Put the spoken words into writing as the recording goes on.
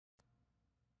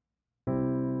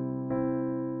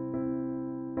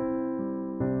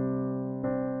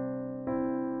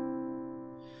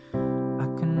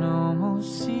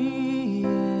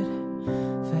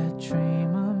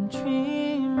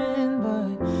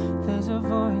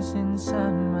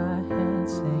inside my head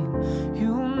saying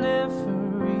you'll never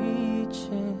reach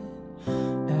it.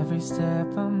 Every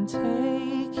step I'm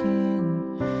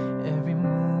taking, every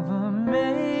move I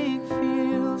make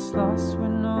feels lost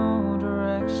with no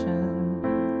direction.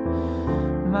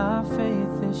 My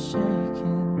faith is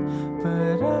shaking,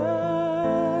 but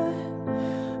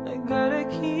I gotta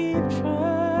keep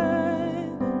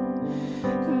trying.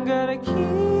 Gotta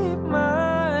keep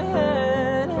my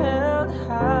head held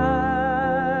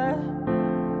high.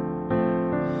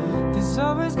 There's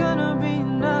always gonna be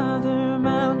another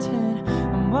mountain.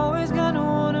 I'm always gonna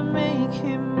wanna make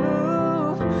him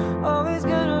move. Always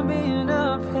gonna be an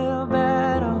uphill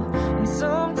battle, and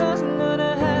sometimes I'm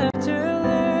gonna have to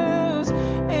lose.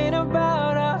 Ain't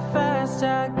about how fast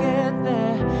I get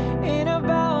there, ain't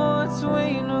about what's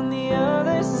waiting on the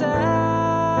other side.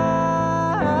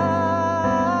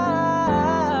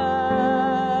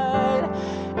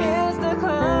 It's the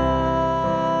climb.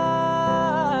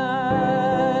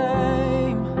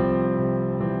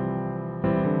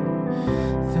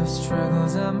 The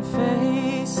struggles I'm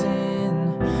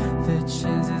facing, the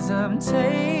chances I'm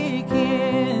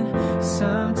taking,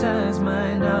 sometimes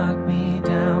might knock me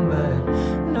down, but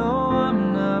no,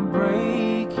 I'm not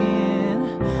breaking.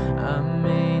 I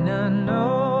may not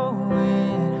know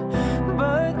it,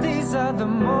 but these are the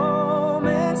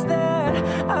moments that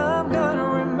I'm gonna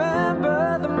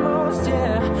remember the most.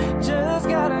 Yeah, just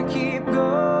gotta keep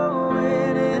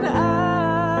going, and I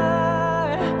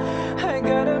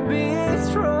gotta be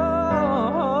strong.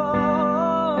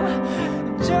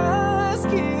 Just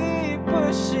keep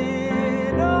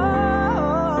pushing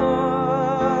on,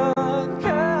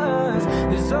 'cause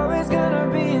there's always gonna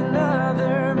be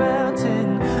another mountain.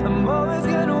 I'm always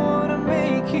gonna wanna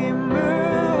make him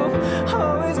move.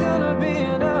 Always gonna be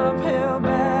an uphill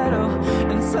battle,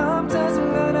 and sometimes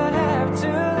I'm gonna have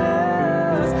to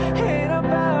lose. Ain't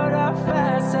about how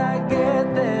fast I get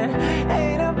there,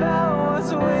 ain't about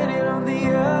what's waiting on the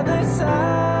other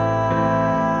side.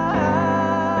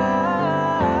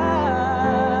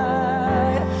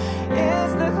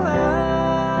 It's the climb.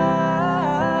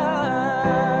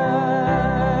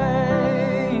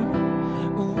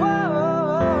 Whoa.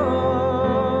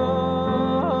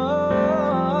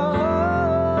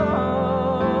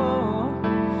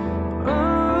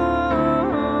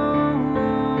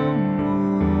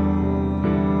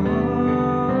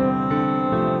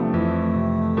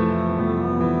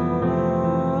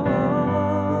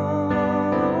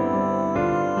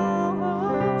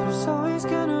 There's always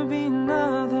gonna be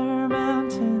another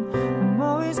mountain. I'm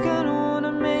always gonna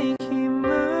wanna make him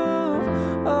move.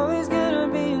 Always gonna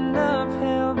be an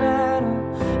uphill battle,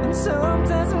 and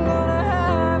sometimes I'm gonna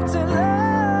have to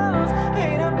lose.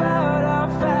 Ain't about how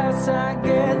fast I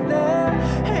get there,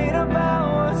 ain't about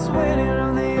what's waiting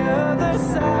on the other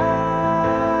side.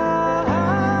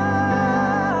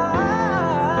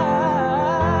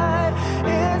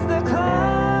 It's the climb.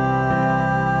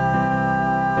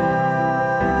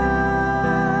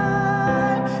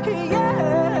 Yeah,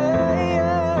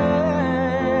 yeah.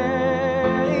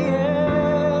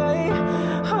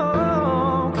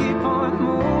 Oh, keep on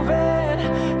moving,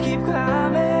 keep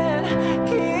climbing,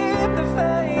 keep the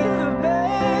faith,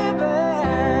 baby.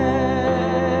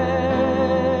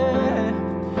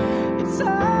 It's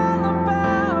all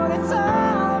about the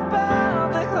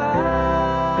climb.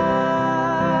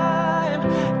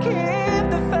 Keep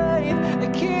the faith,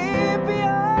 keep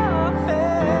your faith.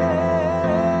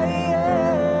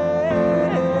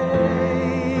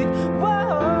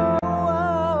 Whoa,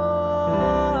 whoa.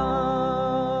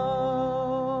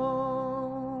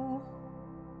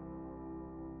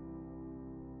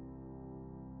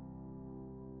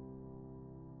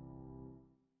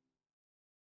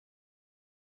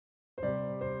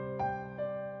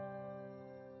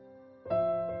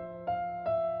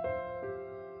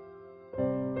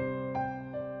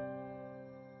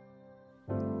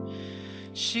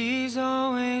 She's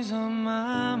always on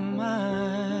my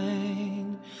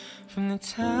mind, from the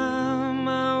time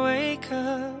I wake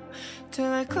up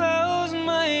till I close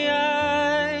my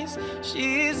eyes.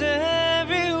 She's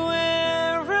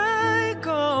everywhere I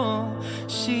go,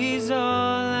 she's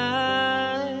all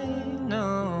I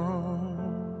know.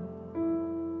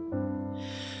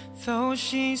 Though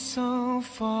she's so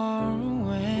far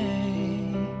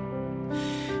away,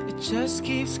 it just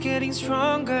keeps getting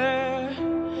stronger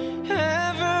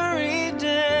every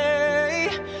day.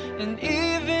 And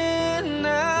even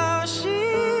now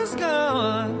she's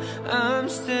gone, I'm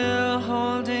still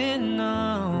holding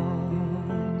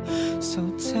on. So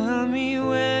tell me,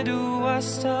 where do I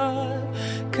start?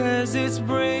 'Cause it's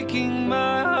breaking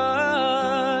my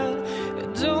heart. I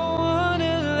don't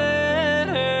wanna let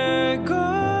her go.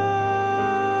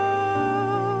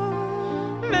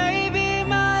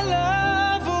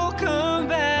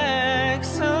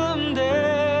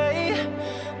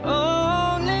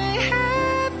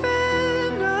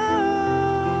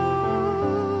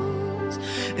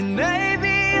 and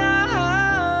maybe our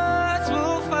hearts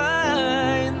will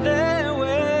find their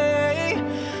way.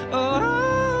 Oh,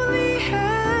 only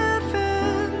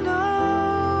heaven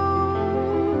knows,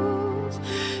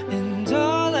 and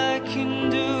all I can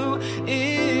do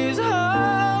is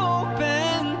hope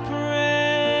and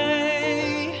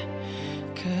pray,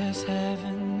 'cause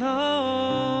heaven knows.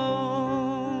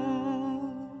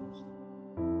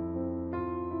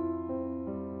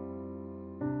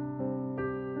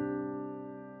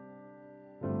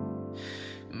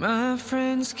 My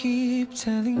friends keep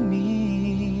telling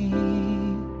me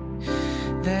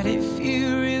that if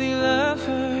you really love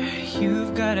her,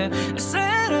 you've gotta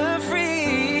set her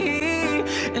free.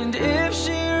 And if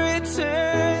she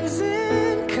returns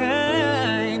in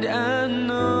kind, I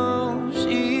know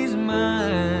she's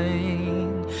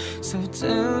mine. So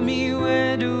tell me,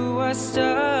 where do I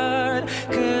start?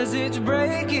 'Cause it's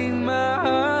breaking my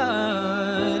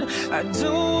heart. I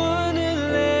don't wanna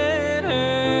let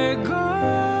her go.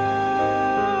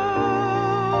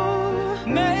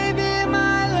 Maybe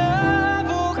my love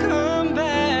will come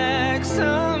back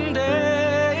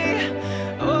someday.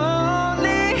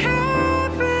 Only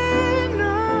heaven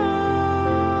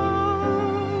knows,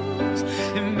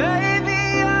 and maybe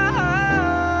our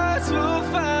hearts will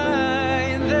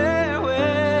find their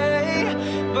way,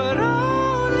 but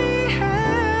only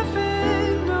heaven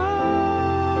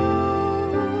knows,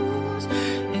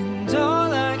 and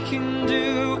all I can do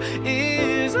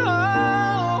is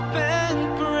hope and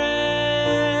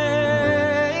pray,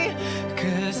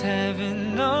 'cause heaven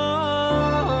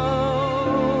knows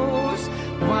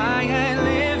why I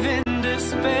live in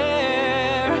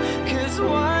despair. 'Cause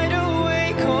wide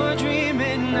awake or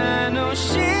dreaming, I know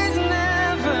she's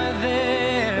never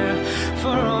there.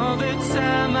 For all the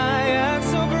time I act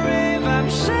so brave, I'm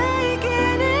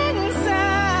shaking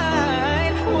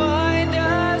inside. Why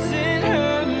does it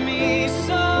hurt me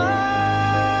so?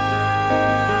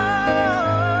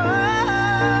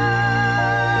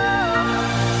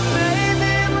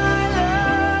 Maybe my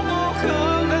love will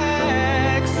come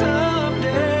back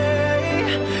someday.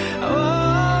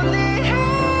 Only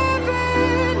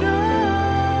heaven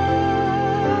knows,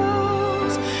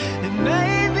 and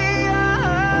maybe our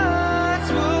hearts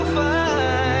will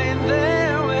find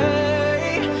their way,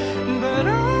 but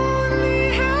only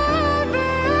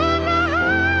heaven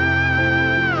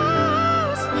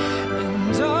knows,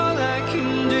 and all I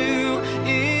can do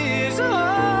is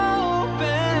hope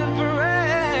and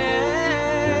pray,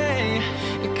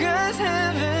 'cause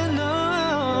heaven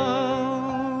knows.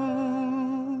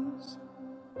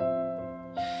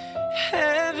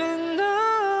 Heaven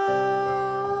knows.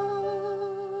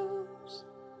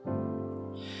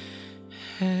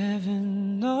 Heaven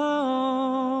knows.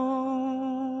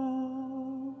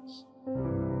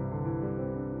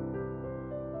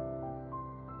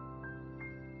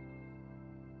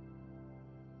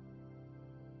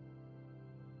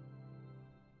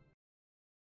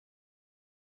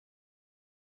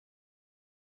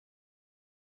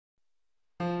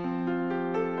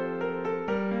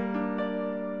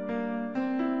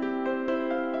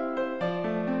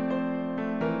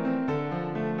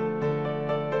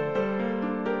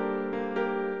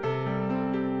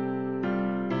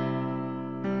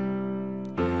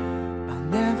 I'll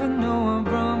never know what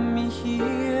brought me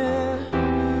here,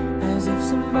 as if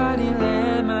somebody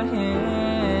led my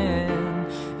hand.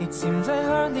 It seems I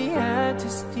hardly had to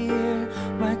steer,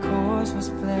 my course was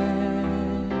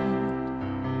planned.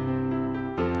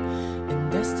 And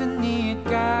destiny, it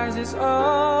guides us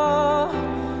all,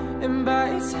 and by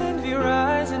its hand we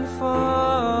rise and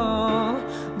fall,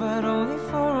 but only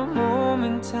for a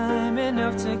moment, time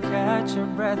enough to catch your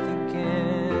breath again.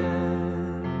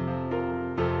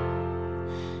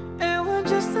 And we're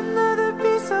just another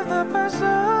piece of the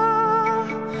puzzle,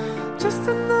 just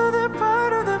another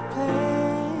part of the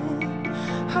plan.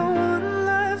 How one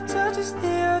life touches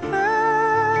the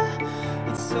other,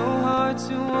 it's so hard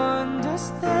to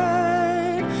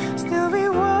understand. Still we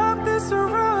walk this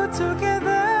road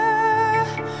together,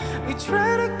 we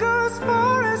try to go as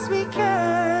far as we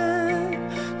can,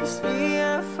 'cause we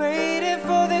have waited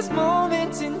for this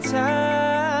moment in time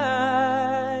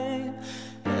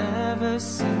ever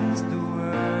since the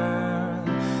world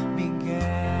began.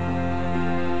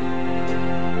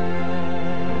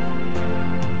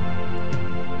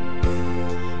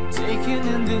 Taking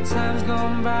in the times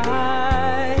gone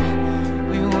by,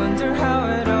 we wonder how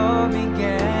it all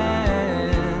began.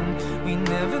 We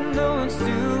never know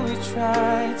until we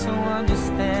try to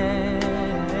understand.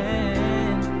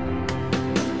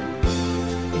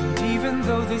 And even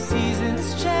though the seasons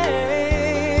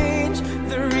change,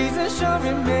 the reasons shall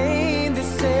remain the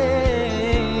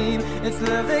same. It's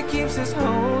love that keeps us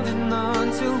holding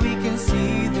on till we can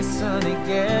see the sun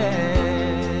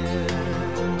again.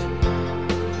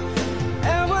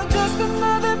 And we're just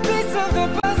another piece of the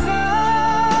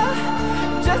puzzle,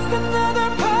 just another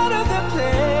part of the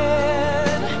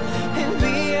plan. And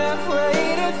we have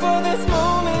waited for this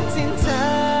moment in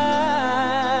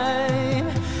time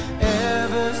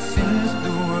ever since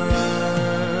the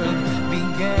world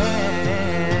began.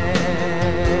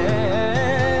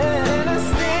 I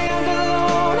stand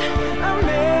alone, I'm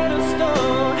made of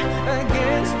stone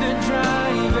against the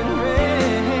driving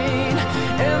rain.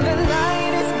 And the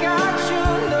light has got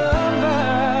your number,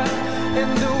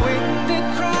 and the wind it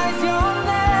cries your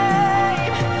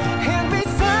name. And we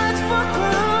search for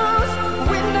clues,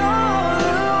 win or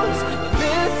lose,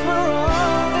 this we're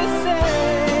all the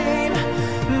same.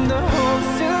 The hope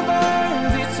still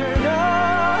burns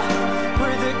eternal,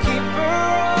 we're the keeper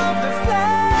of the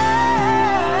flame.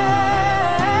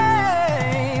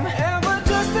 And we're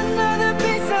just another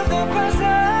piece of the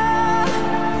puzzle,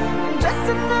 just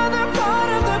another part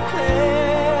of the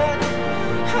plan.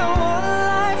 How one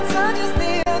life touches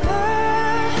the other,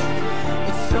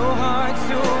 it's so hard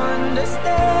to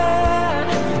understand.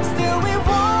 Still we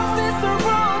walk this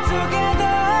road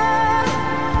together,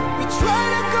 we try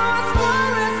to go as far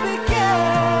as we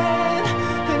can.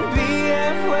 And we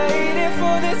have waited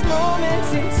for this moment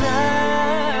in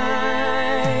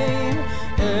time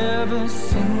ever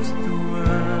since the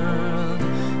world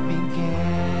began.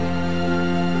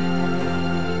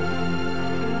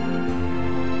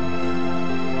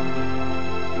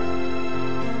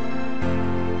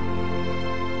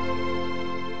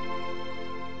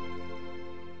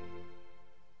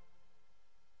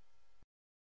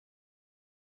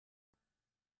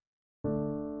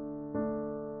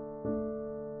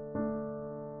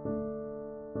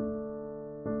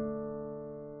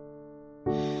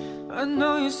 I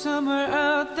know you're somewhere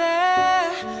out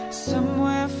there,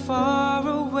 somewhere far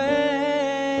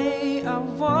away. I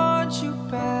want you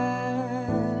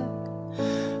back,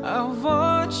 I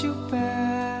want you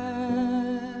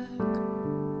back.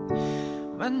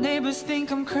 My neighbors think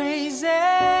I'm crazy,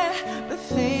 but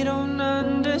they don't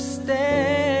understand.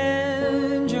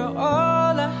 You're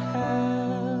all I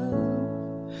have,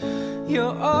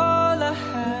 you're all I have.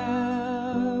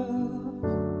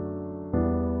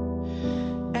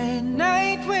 At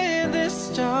night when the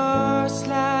stars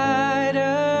light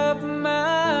up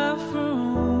my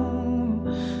room,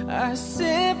 I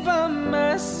sit by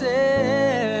myself,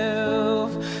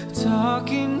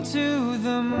 talking to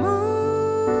the moon,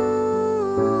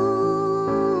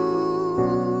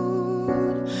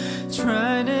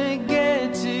 trying to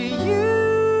get to you.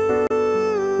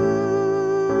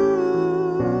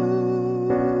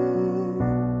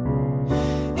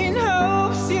 In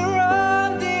hopes you're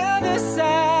on the other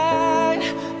side,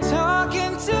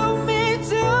 talking to me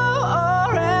too.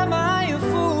 Or am I a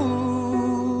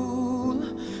fool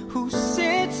who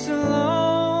sits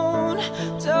alone,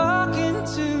 talking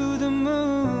to the moon?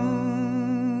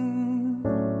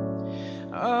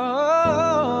 Oh,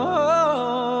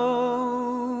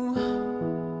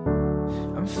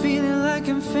 I'm feeling like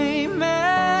I'm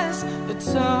famous, the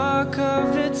talk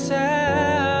of the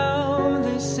town.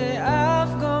 They say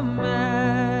I've gone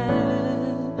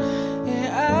mad,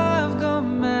 yeah, I've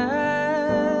gone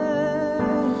mad.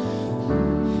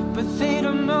 But they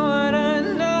don't know what I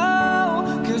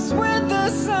know, 'cause when the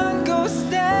sun goes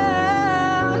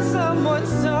down,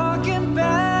 someone's talking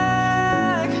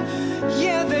back.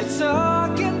 Yeah, they're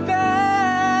talking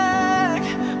back.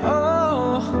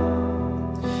 Oh,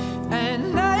 at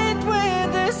night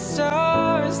when the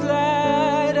stars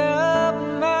light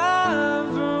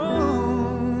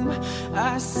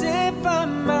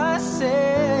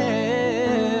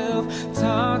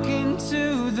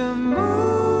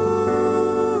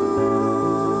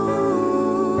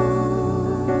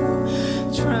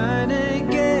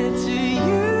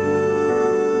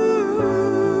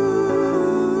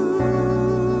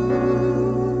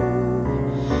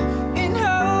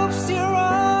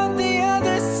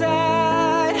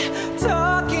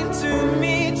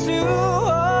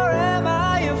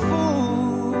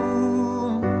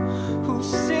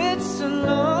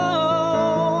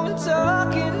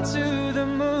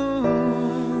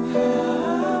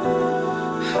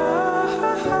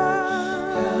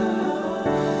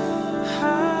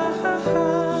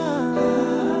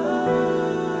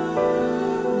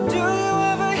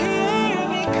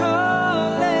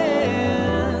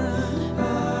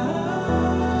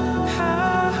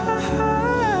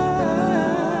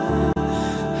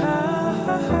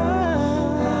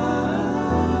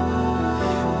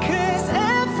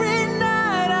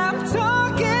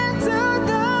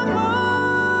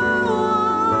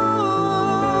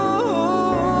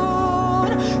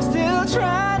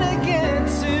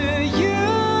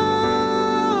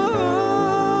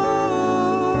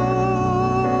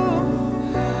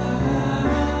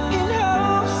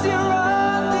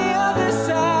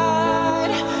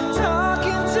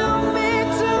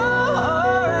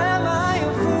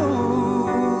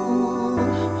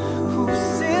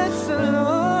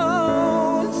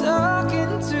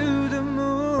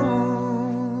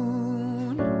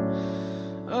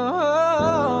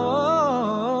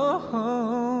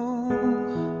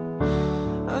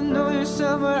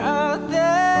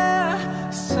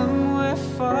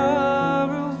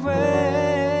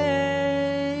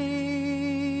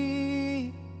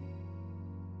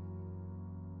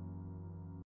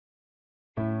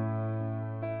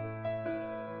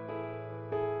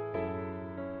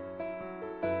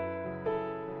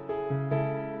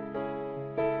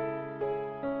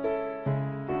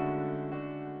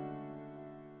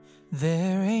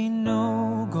There ain't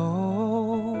no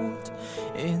gold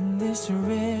in this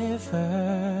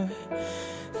river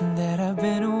that I've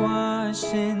been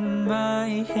washing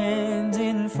my hands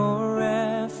in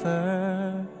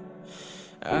forever.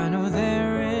 I know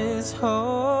there is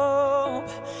hope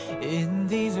in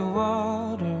these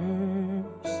waters,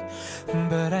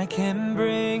 but I can't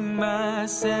bring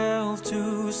myself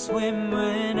to swim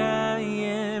when I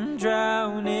am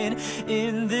drowning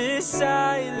in this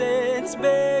silence.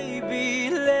 Baby,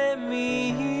 let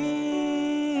me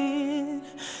in.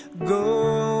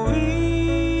 Go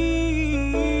easy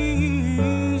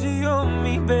on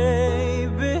me,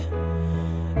 baby.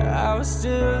 I was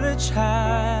still a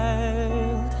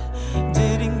child,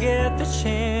 didn't get the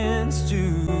chance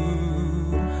to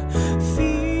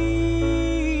feel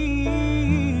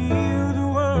the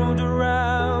world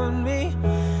around me.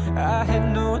 I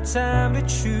had no time to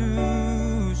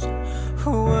choose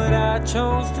what I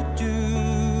chose to do.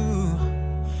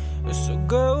 So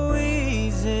go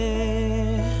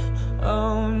easy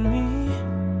on me.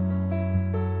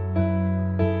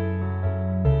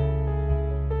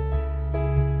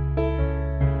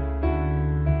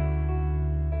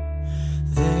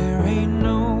 There ain't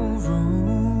no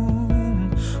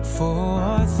room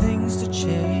for things to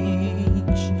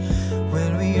change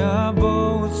when we are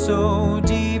both so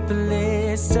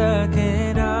deeply stuck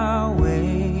in our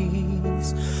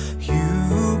ways.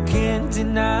 You can't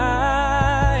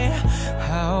deny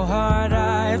how hard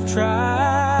I've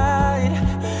tried.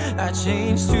 I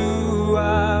changed who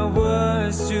I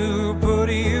was to put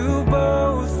you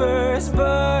both first,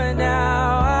 but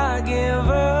now I give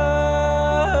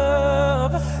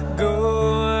up.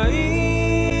 Go easy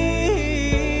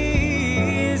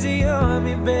on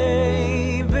me,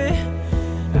 baby.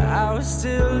 I was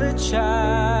still a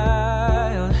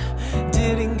child,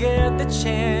 didn't get the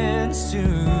chance to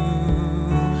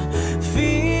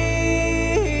feel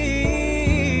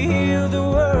the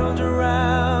world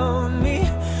around me.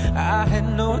 I had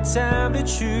no time to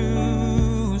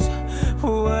choose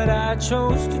what I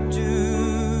chose to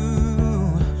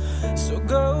do. So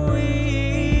go easy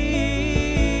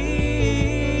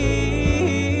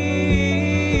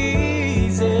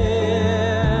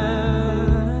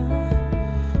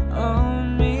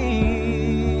on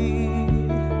me.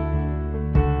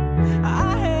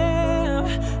 I have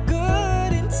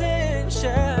good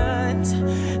intentions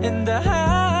and the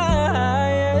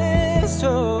highest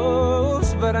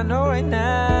hopes, but I know right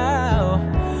now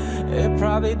it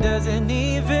probably doesn't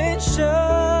even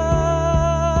show.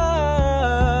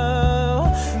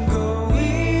 Go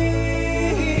easy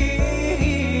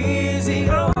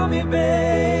on me,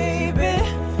 baby.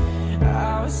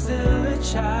 I was still a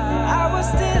child. I was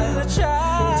still a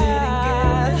child. Didn't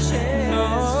get the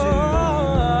chance to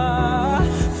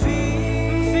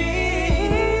feel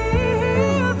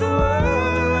the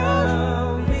world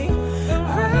around me. I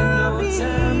had no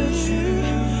time to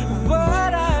choose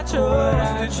what I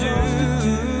chose to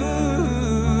do.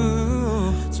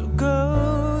 So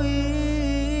go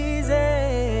easy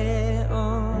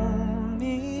on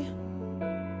me.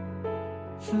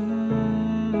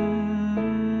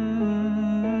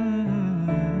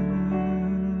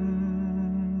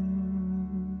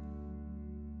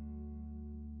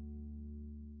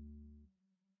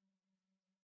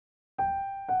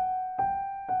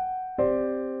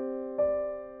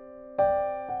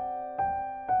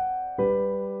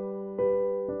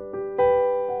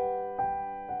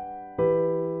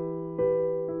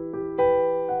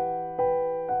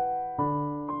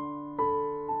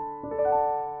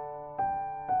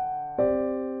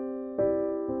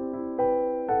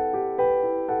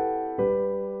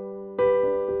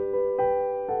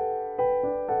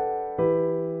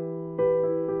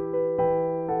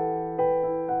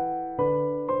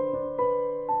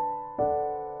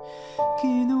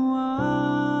 Ginawa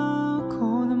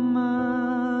ko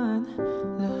naman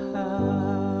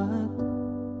lahat.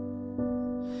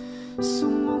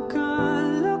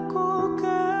 Sumukal ako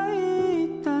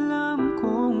kahit alam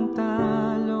kong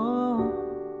talo.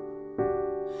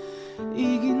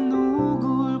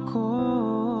 Iginugol ko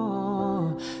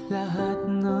lahat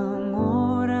ng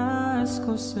oras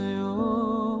ko sa'yo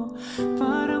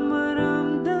para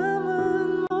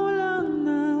maramdaman mo lang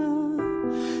na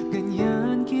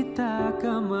ganyan kita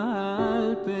kamahal.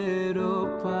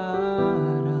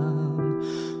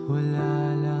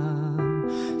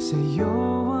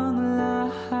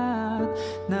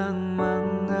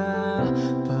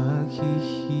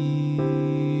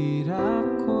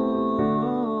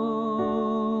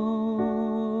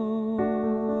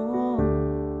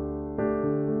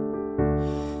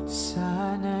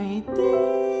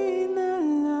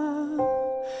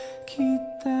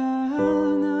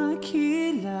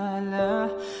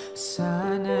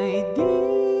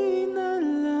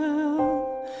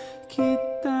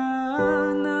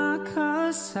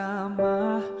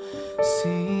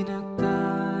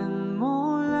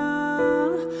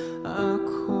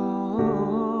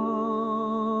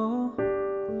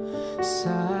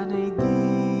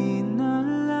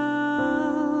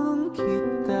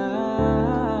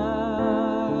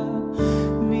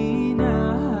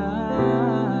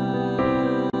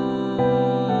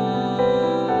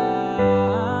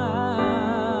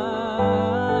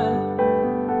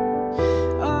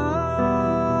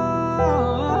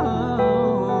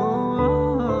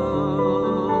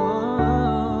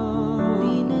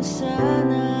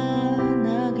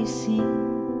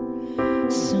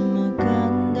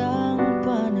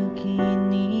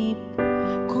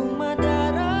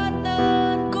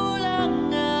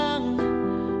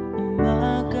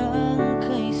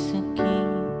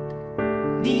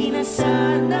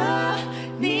 sana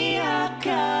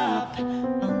niyakap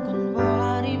ang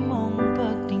kunwari mong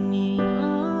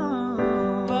pagtingin,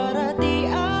 para di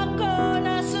ako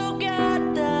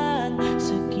nasugatan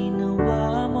sa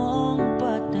ginawa mong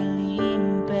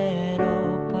patalim.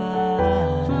 Pero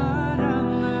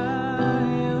parang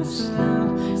ayos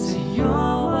lang sa'yo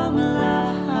ang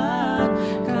lahat,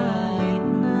 kahit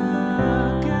na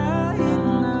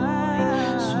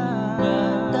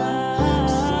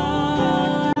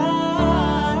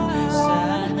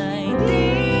sana'y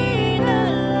di na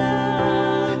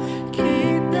lang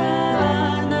kita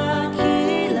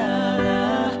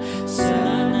nakilala,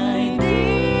 sana'y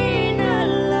di na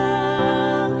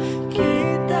lang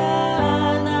kita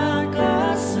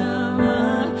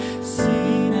nakasama,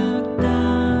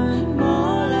 sinaktan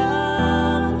mo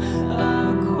lang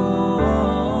ako.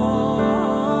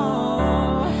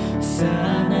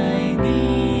 Sana'y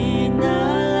di na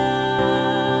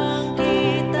lang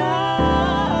kita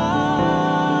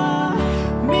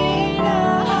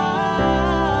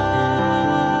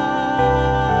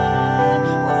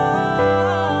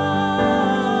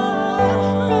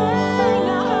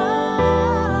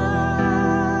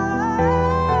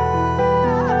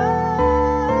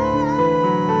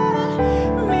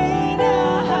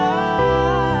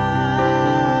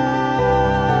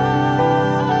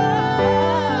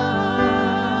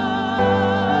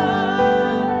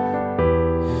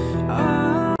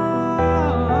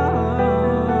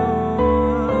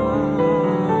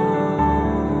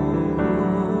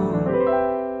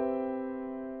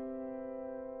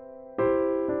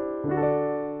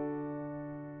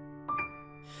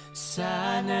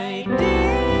sana'y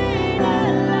di na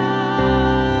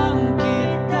lang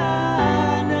kita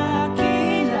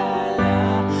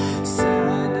nakilala,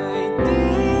 sana'y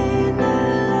di na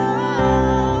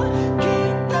lang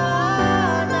kita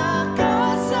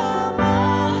nakasama,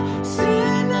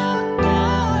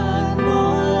 sinaktan mo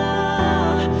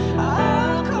lang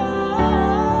ako.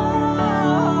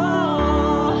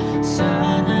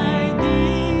 Sana'y di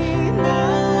na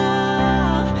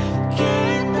lang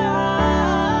kita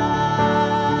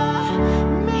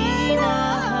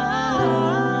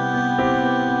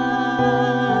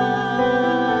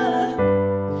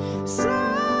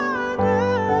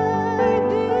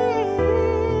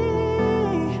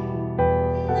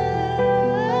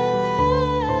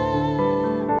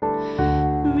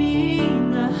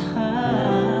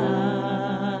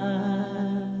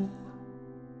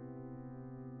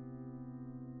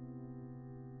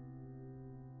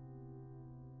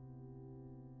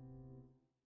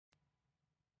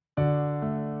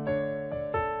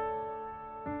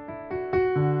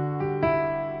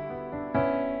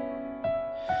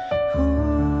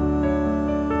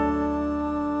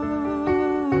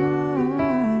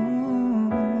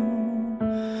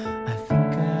I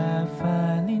think I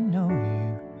finally know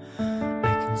you.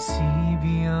 I can see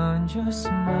beyond your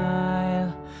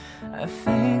smile. I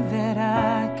think that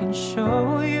I can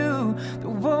show you that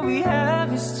what we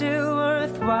have is still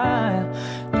worthwhile.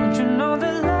 Don't you know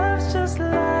that love's just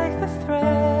like the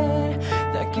thread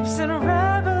that keeps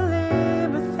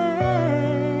unraveling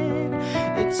within?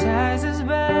 It ties us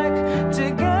back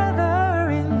together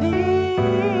in the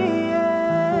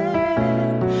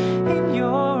end. In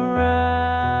your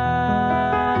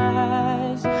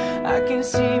eyes, I can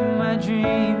see my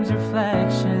dreams'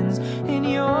 reflections. In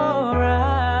your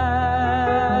eyes,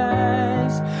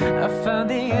 I found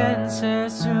the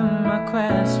answers to my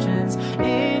questions.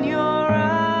 In your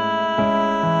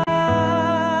eyes,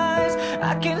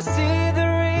 I can see the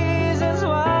reasons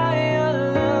why your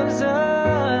love's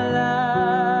alive.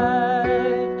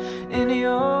 In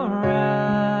your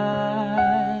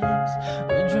eyes,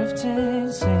 we're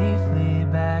drifting safely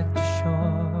back to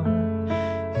shore,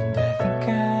 and I think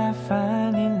I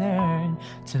finally learned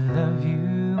to love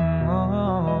you more.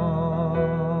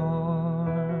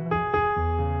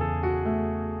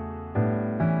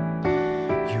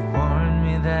 You warned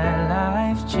me that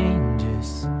life changes,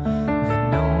 that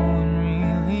no one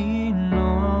really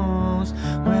knows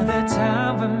whether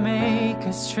time will make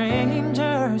us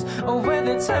strangers or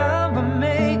whether time will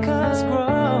make us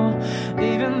grow.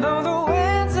 Even though the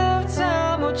winds of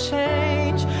time will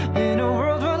change, in a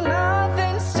world where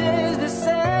nothing stays the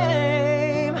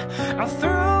same,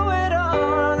 through it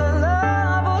all, the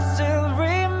love will still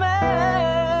remain.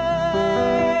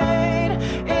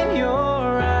 In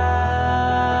your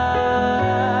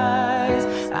eyes,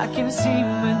 I can see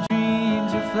my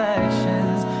dreams'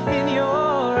 reflections. In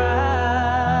your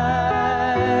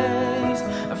eyes,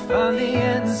 I found the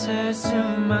answers to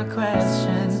my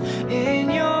questions. In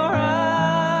your eyes,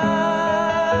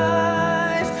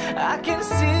 I can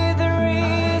see the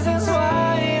reasons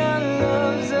why our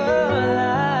love's alive.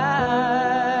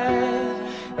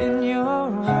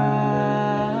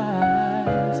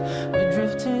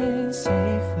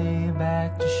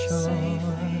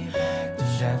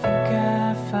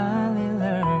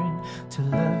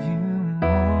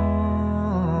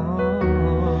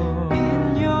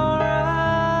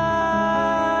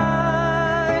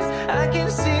 can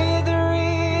see the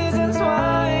reasons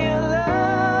why your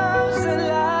love's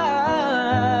alive.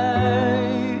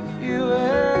 You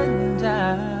and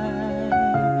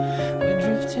we're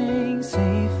drifting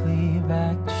safely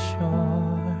back to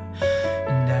shore,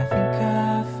 and I think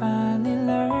I finally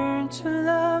learned to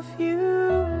love you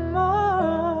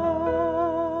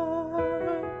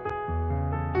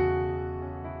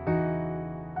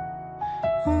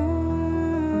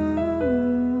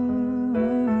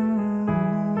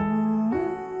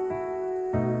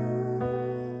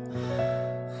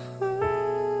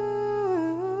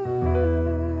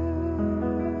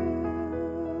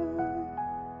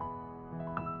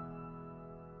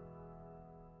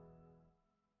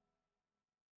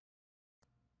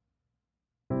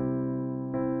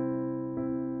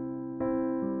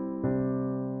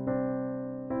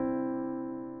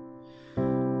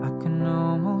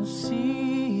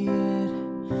see it,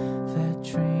 that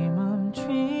dream I'm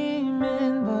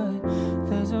dreaming, but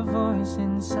there's a voice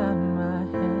inside my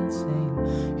head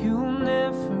saying you'll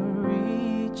never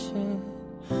reach it.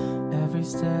 Every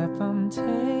step I'm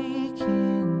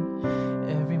taking,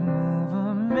 every move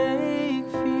I make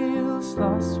feels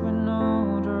lost with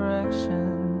no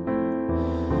direction.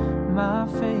 My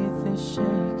faith is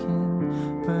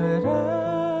shaken, but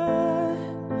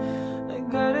I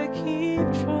gotta keep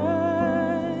trying.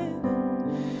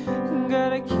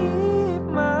 Gotta keep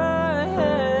my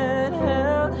head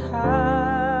held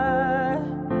high.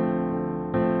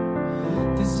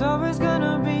 There's always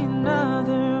gonna be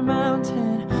another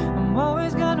mountain. I'm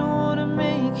always gonna wanna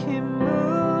make it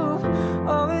move.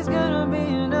 Always gonna be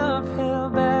an uphill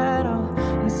battle,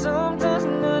 and sometimes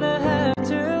I'm gonna have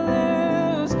to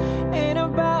lose. Ain't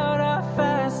about how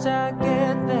fast I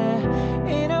get there,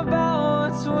 ain't about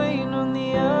what's waiting on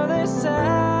the other side.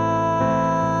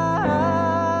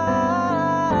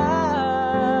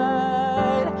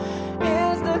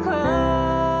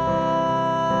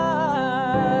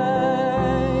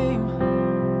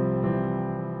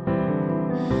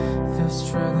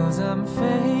 Struggles I'm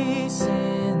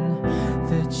facing,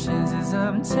 the chances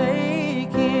I'm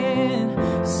taking,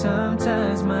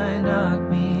 sometimes might knock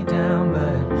me down,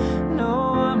 but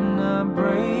no, I'm not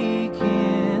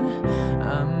breaking.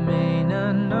 I may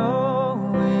not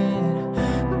know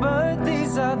it, but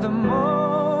these are the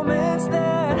moments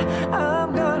that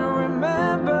I'm gonna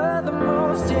remember the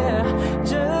most. Yeah,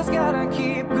 just gotta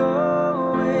keep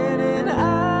going, and I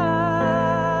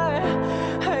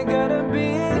gotta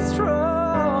be strong.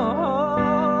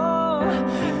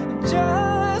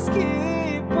 Just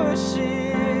keep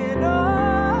pushing on,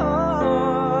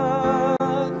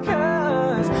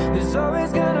 'cause there's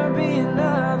always gonna be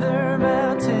another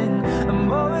mountain.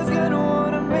 I'm always gonna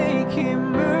wanna make it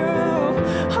move.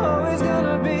 Always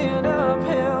gonna be an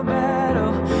uphill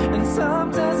battle, and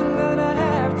sometimes I'm gonna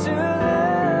have to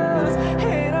lose.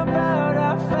 Ain't about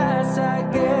how fast I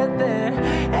get there,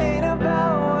 ain't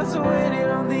about what's waiting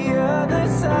on the other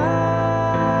side.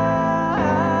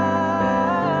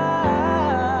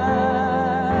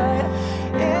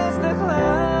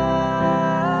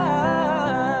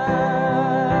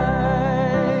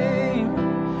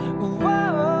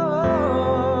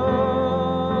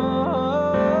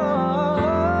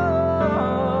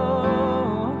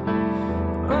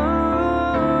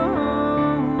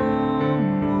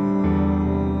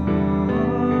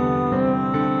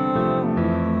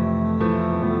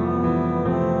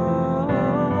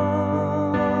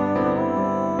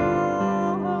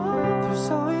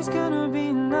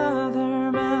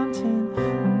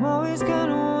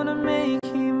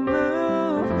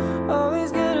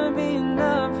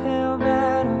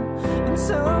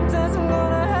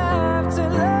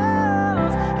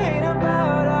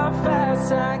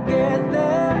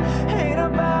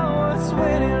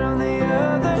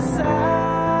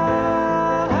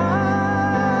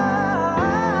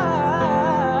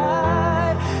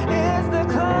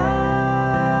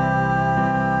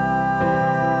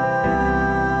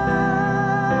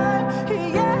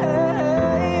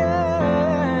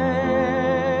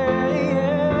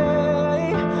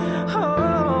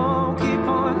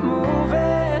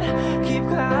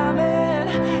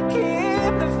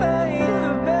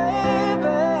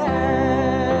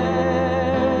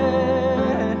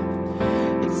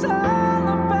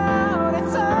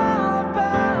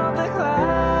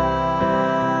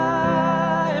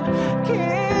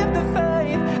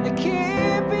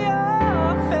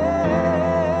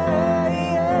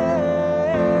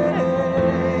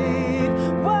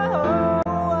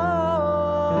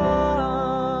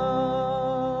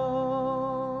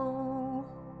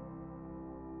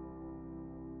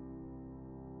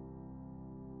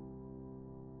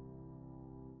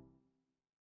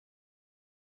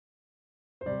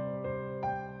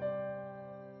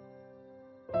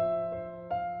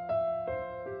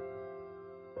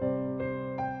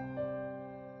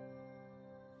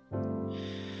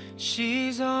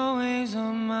 She's always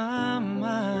on my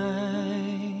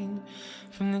mind.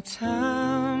 From the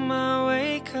time I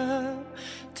wake up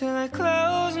till I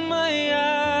close my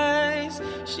eyes,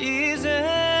 she's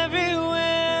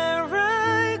everywhere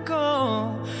I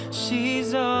go.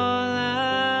 She's all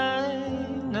I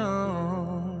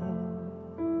know.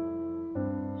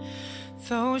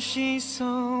 Though she's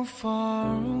so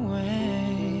far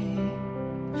away,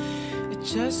 it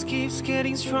just keeps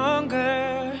getting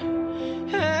stronger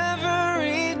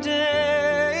every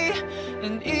day.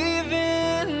 And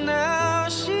even now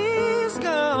she's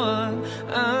gone,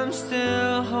 I'm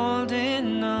still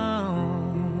holding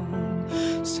on.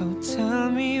 So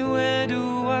tell me, where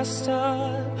do I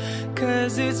start?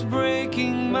 'Cause it's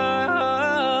breaking my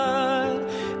heart.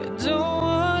 I don't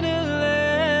wanna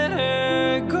let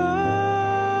her go.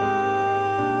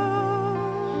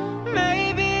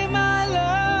 Maybe my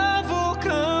love will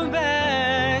come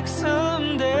back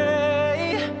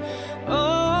someday.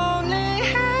 Only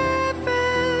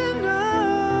heaven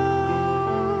knows.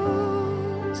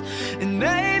 And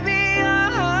maybe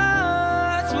our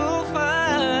hearts will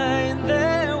find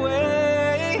their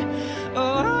way.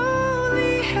 Oh,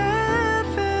 only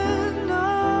heaven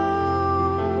knows.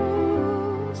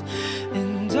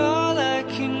 And all I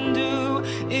can do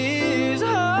is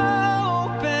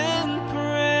hope and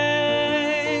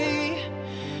pray,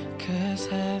 'cause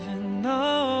heaven knows.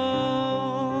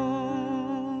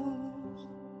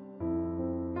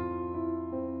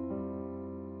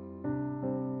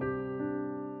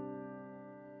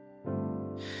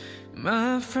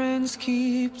 My friends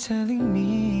keep telling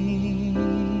me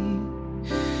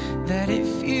that if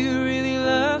you really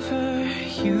love her,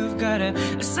 you've gotta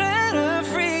set her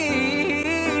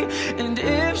free. And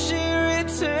if she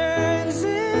returns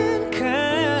in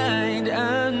kind,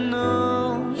 I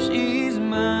know she's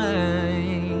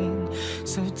mine.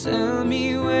 So tell me,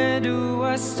 where do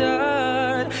I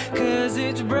start? 'Cause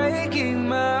it's breaking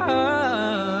my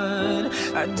heart.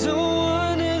 I don't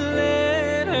wanna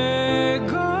let her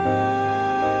go.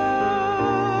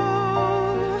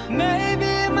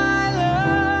 Maybe my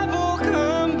love will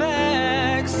come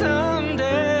back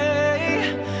someday.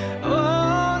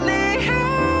 Only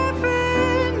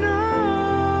heaven knows.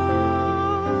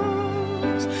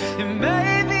 And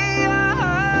maybe our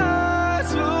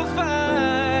hearts will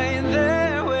find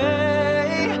their way.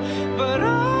 But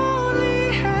only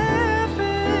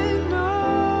heaven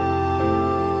knows.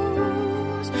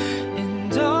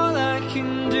 And all I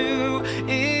can do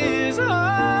is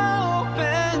hope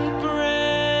and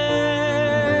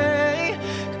pray,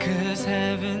 'cause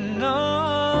heaven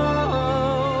knows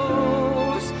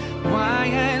why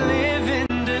I live in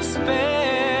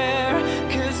despair.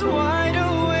 'Cause wide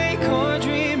awake or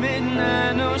dreaming, I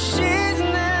know she's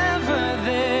never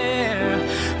there.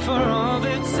 For all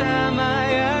the time I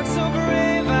act so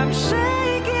brave, I'm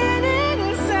shaking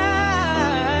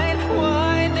inside.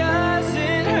 Why does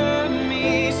it hurt me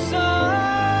so?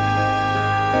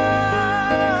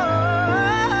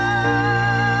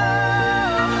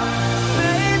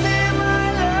 Maybe my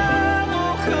love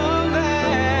will come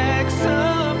back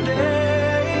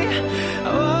someday.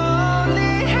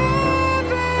 Only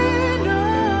heaven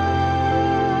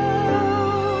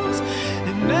knows.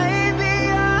 And maybe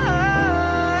our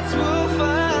hearts will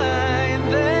find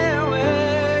their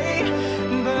way.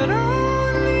 But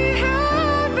only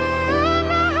heaven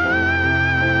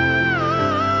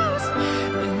knows.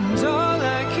 And all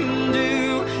I can do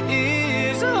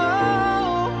is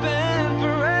hope and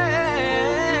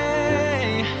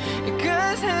pray,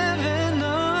 'cause heaven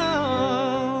knows.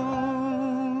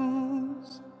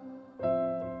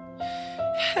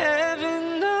 Heaven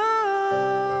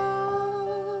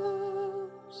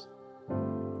knows.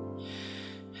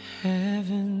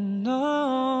 Heaven knows.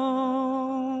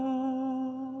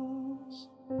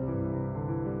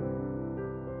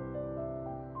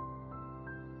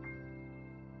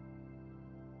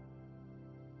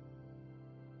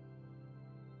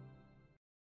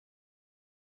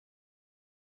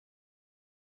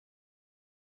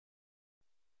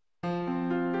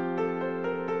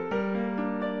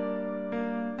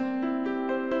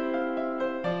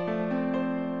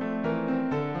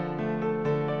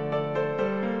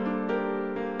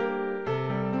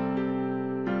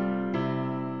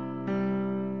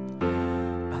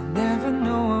 I'll never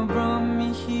know what brought me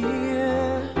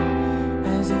here.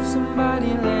 As if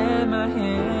somebody led my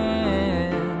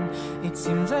hand. It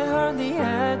seems I hardly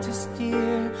had to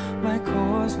steer. My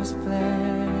course was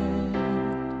planned.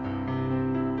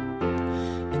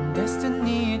 And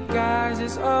destiny, it guides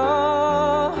us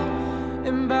all.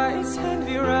 And by its hand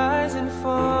we rise and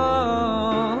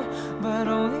fall. But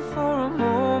only for a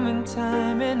moment,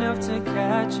 time enough to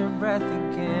catch your breath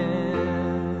again.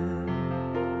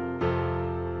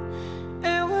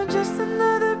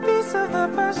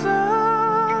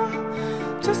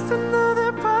 just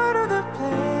another part of the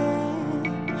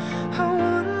plan. How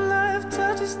one life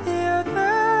touches the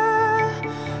other.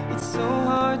 It's so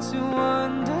hard to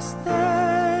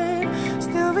understand.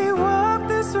 Still we walk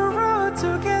this road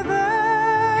together.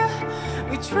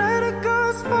 We try to go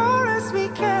as far as we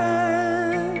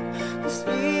can, 'cause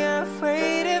we have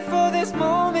waited for this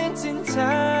moment in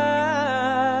time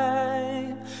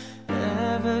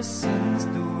ever since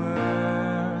the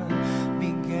world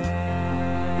began.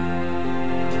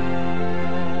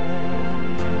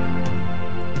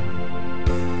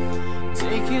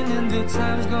 Taking in the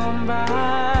times gone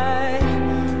by,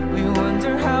 we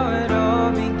wonder how it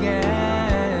all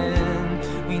began.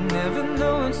 We never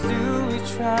know until we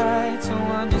try to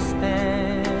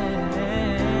understand.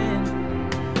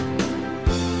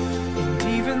 And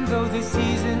even though the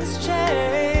seasons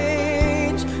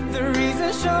change, the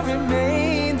reasons sure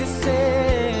remain the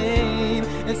same.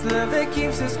 It's love that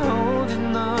keeps us holding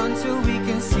on till we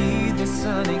can see the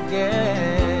sun again.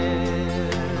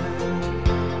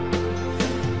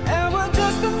 And we're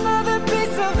just another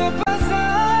piece of the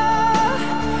puzzle,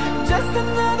 just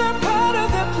another part of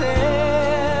the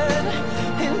plan.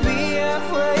 And we have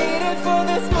waited for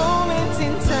this moment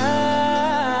in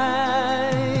time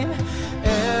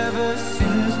ever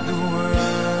since the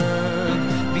world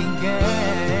began.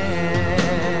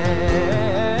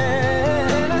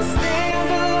 I stand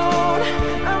alone,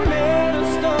 I'm made of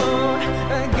stone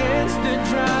against the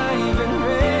driving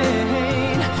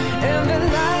rain. And the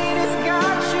light has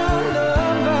got your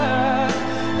number,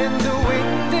 and the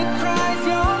wind that cries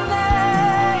your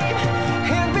name.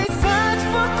 And we search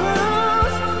for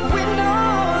clues, we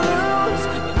know lose.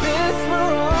 This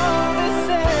we're all the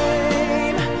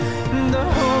same. The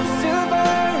hope still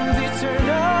burns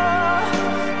eternal.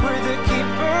 We're the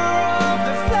keeper of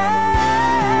the flame.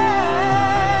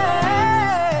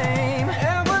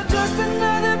 And we're just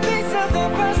another piece of the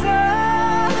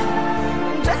puzzle,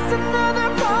 just another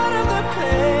part of the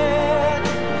plan.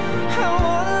 How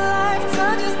one life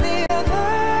touches the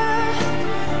other.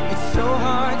 It's so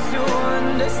hard to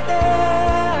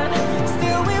understand.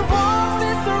 Still we walk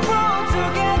this road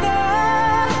together.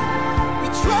 We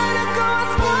try to go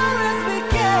as far as we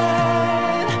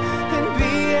can, and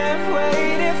we have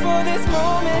waited for this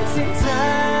moment in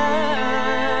time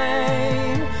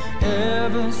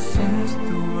ever since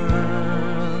the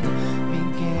world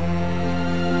began.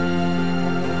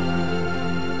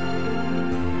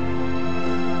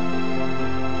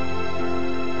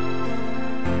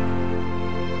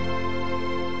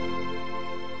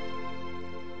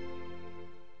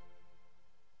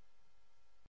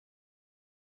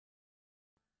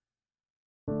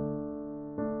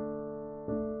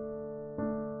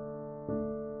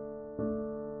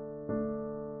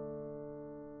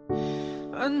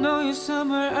 I know you're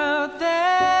somewhere out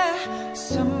there,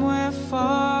 somewhere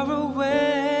far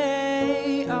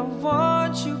away. I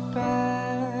want you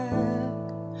back,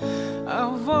 I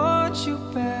want you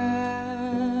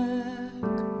back.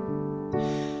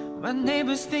 My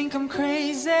neighbors think I'm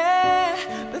crazy,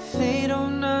 but they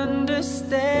don't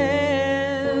understand.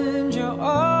 You're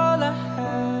all I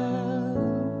have,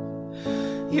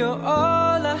 you're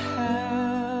all I have.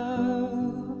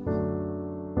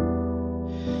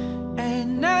 At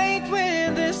night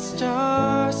when the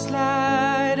stars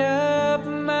light up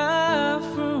my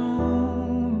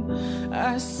room,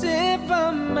 I sit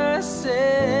by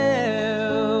myself,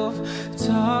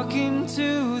 talking to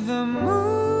the moon,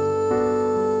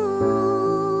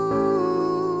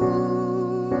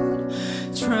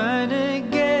 trying to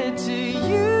get to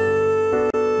you.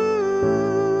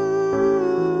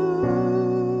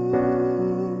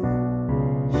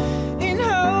 In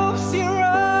hopes you're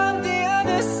on the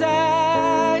other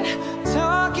side,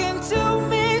 talking to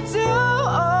me too.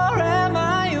 Or am I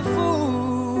a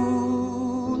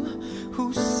fool who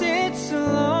sits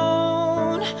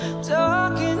alone,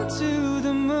 talking to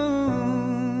the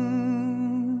moon?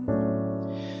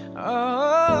 Oh,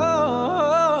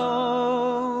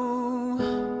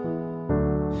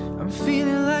 I'm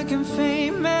feeling like I'm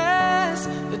famous,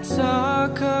 the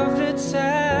talk of the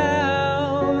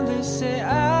town. They say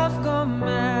I've gone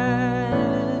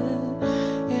mad,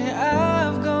 yeah,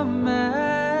 I've gone mad.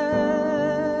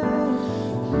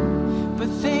 But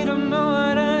they don't know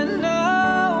what I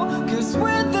know, 'cause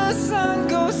when the sun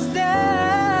goes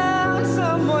down,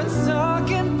 someone's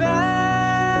talking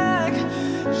back.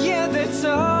 Yeah, they're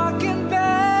talking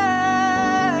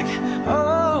back.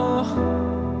 Oh,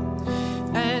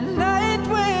 at night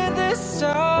when the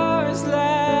stars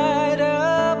light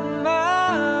up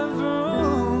my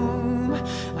room,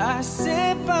 I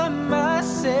sit by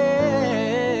myself,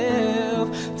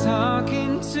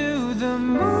 talking to the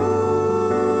moon.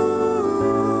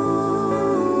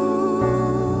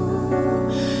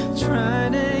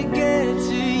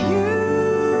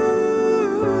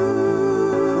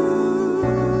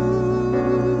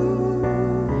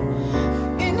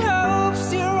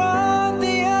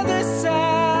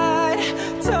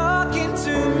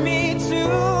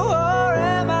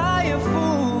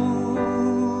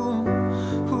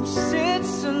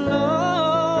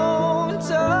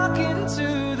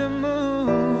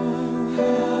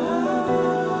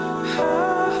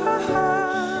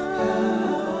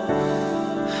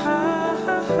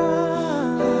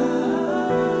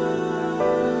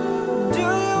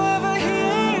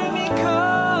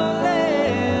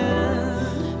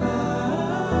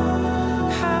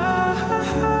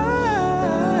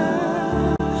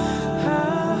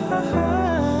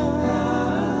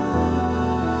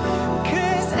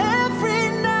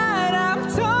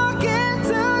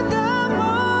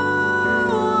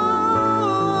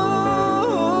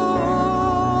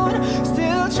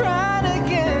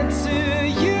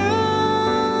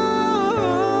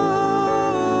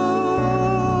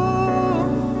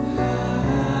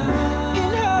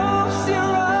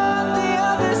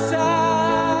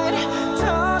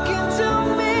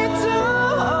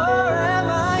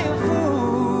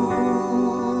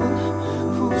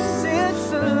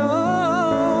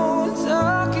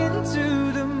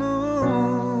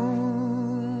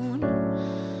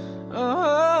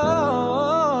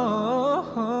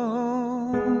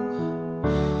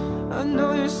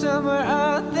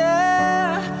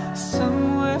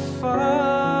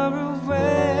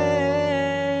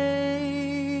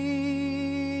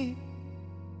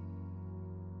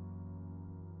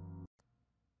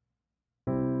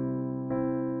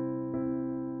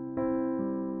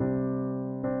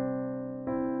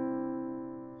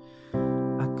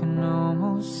 I can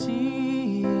almost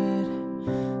see it,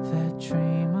 that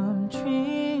dream I'm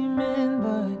dreaming,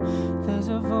 but there's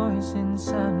a voice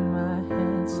inside my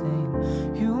head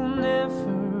saying you'll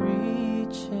never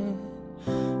reach it.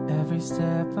 Every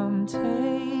step I'm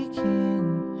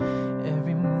taking,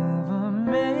 every move I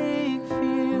make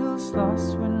feels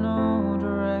lost with no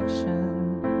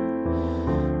direction.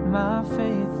 My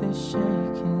faith is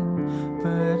shaking,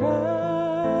 but I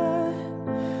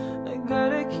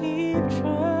gotta keep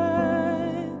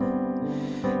trying,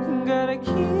 gotta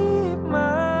keep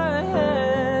my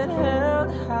head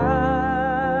held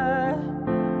high.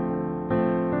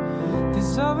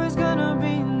 There's always gonna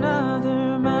be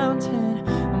another mountain,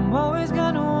 I'm always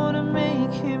gonna wanna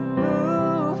make him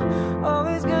move.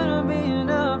 Always gonna be an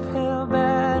uphill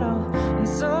battle, and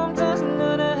sometimes I'm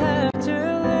gonna have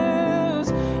to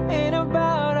lose. Ain't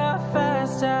about how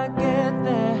fast I get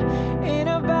there, ain't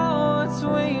about what's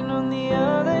waiting on the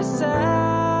other side.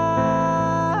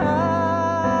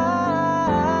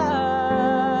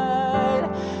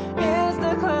 It's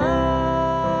the climb,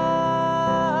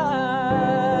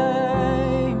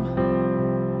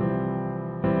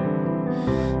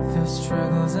 the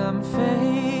struggles I'm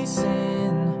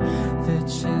facing, the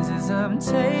chances I'm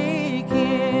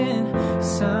taking,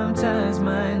 sometimes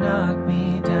might knock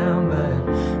me down, but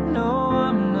no,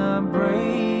 I'm not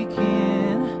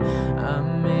breaking. I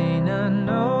may not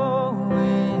know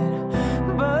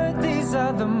it, but these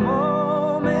are the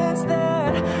moments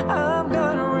that I'm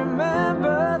gonna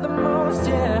remember the most.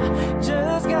 Yeah,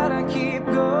 just gotta keep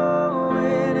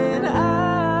going, and I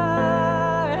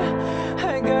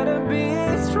gotta be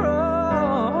strong.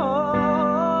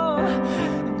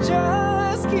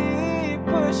 Just keep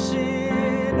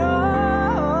pushing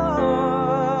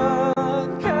on,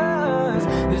 'cause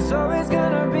there's always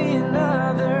gonna be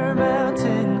another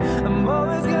mountain. I'm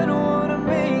always gonna wanna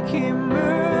make him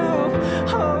move.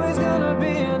 Always gonna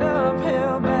be an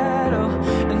uphill battle,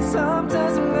 and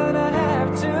sometimes I'm gonna have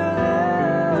to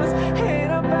lose.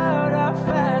 Ain't about how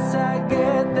fast I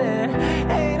get there,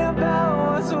 ain't about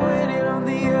what's waiting on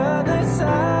the other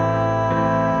side.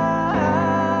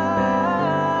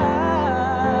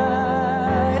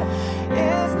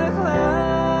 It's the climb.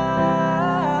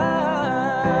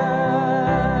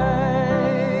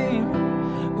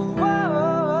 Whoa.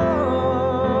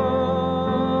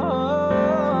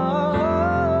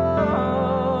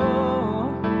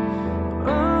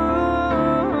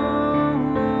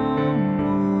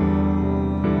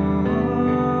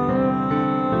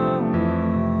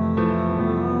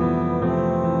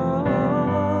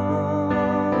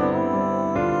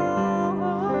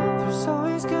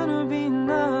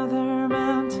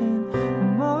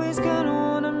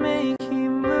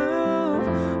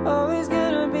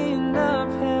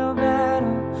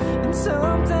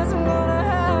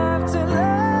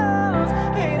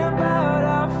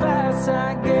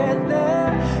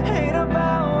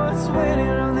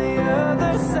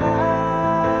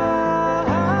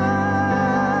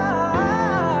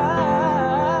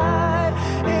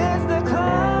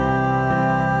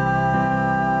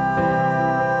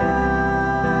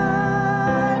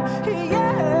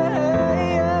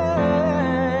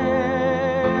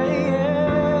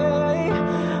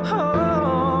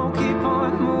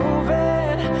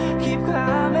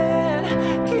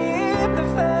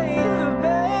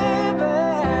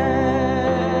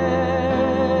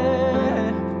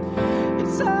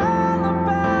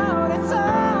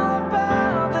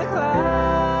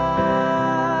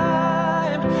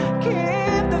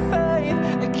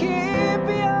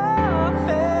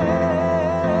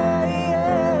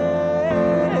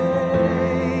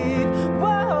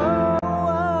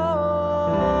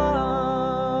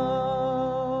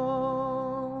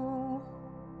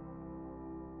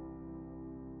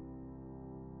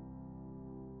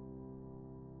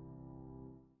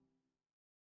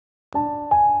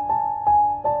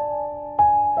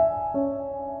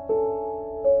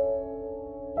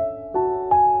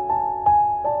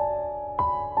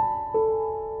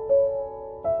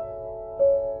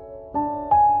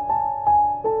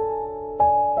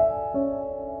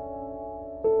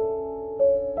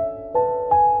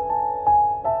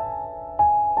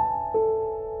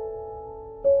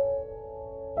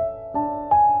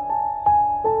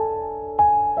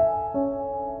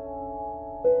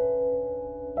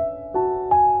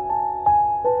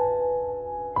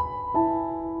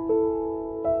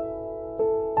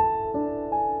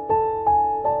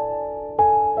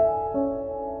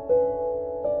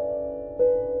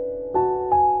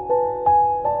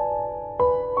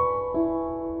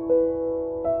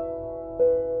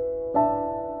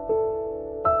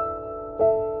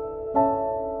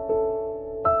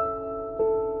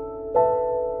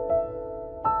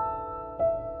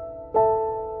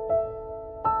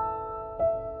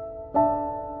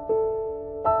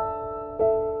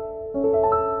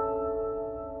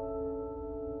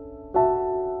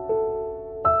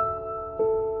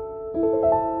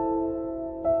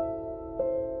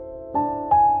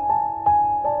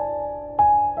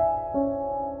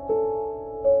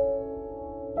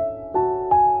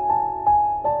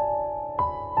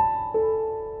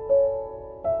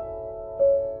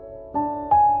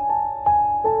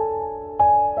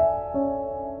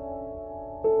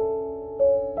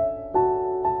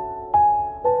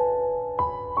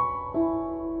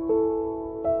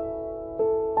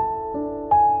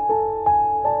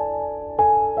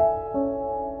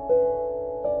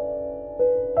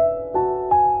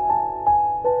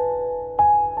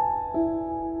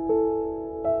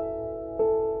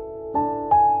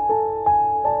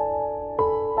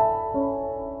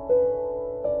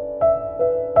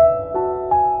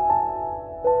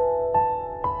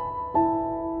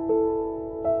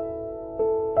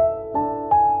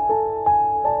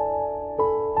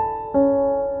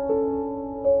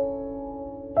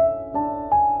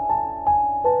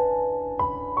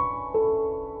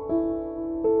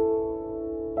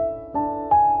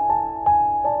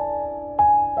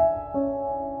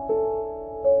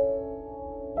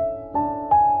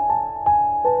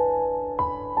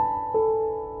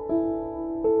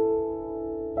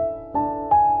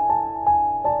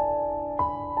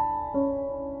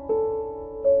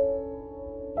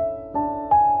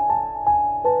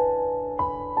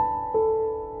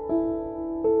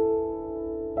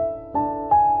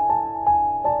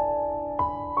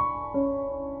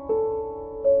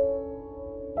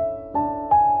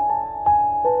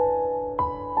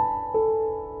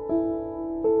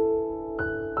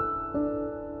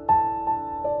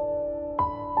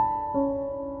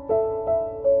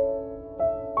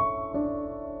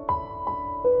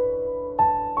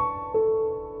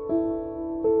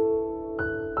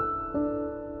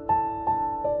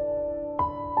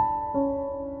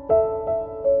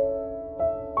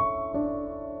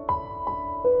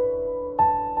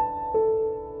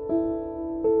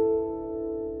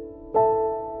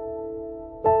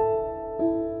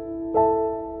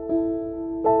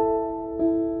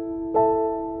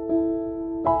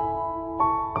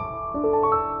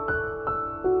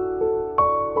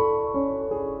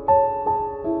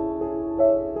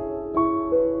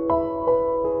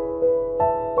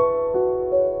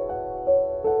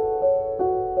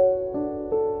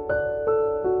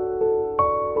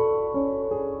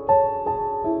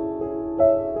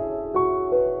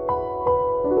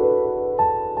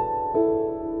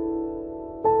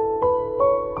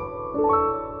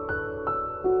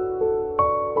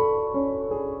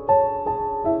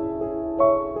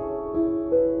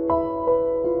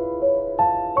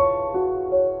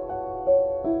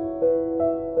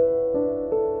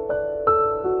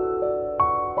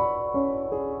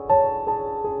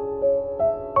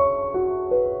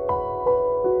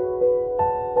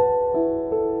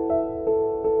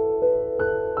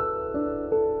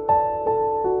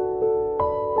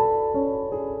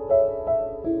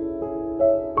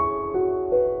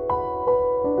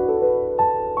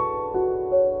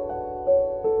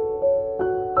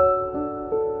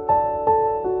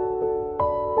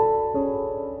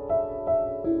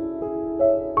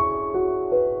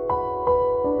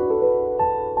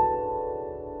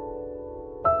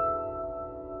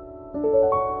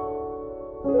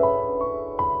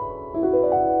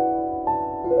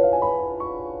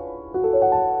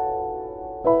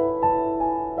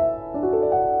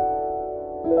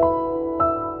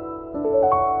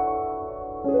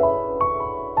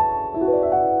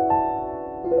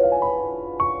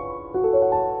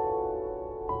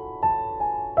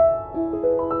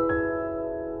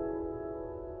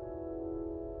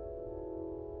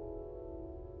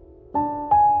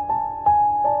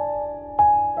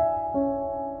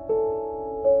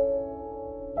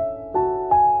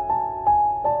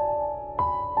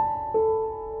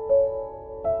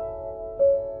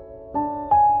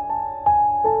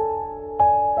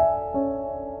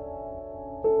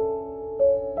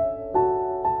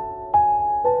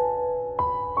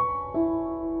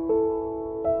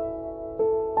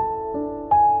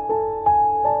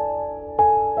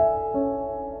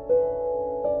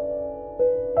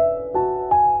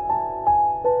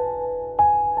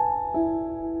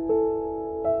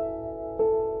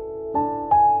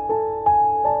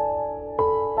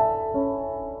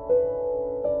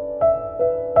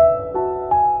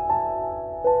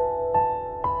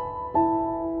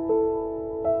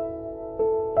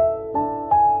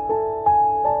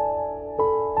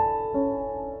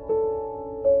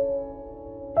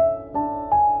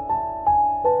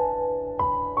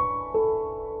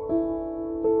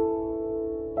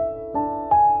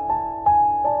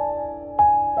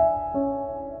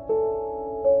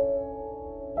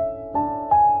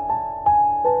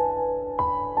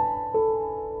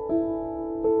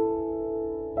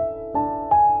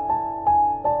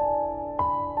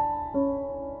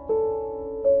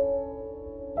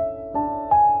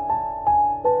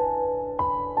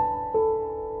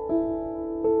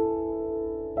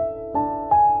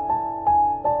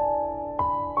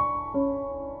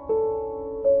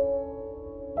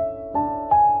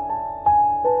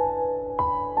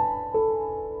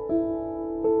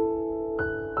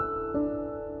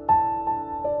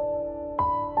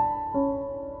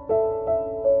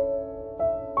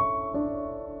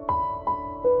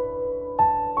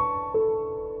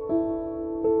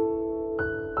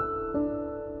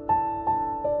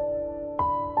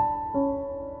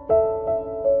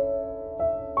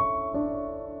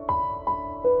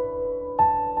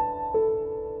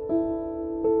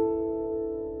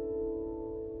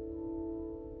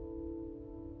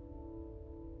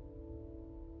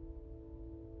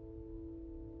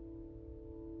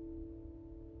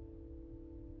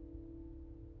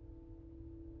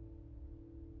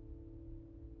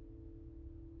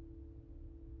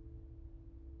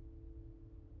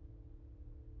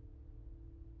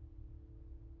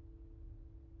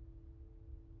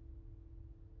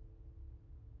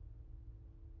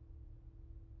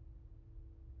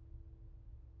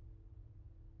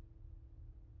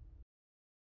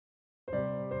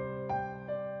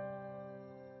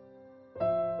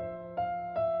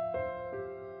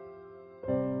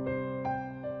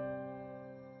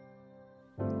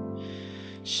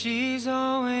 She's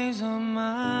always on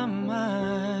my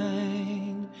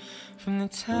mind. From the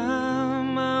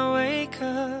time I wake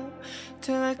up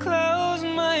till I close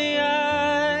my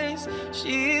eyes,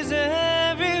 she's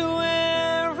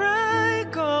everywhere I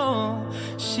go.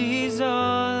 She's all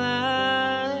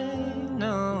I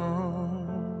know.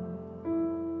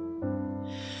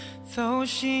 Though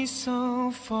she's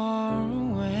so far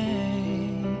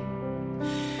away,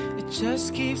 it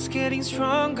just keeps getting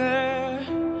stronger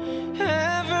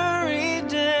every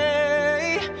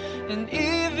day. And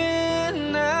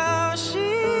even now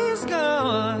she's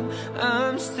gone,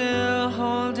 I'm still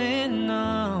holding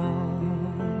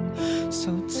on.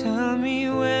 So tell me,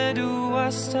 where do I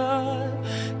start?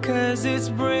 'Cause it's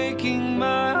breaking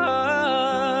my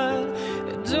heart.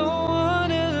 I don't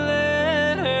wanna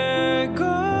let her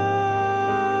go.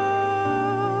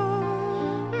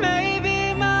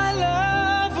 Maybe my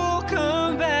love will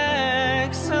come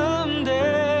back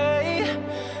someday.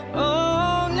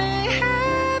 Only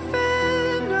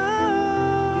heaven knows.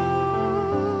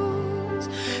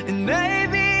 And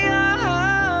maybe our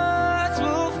hearts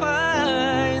will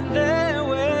find their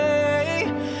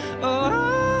way.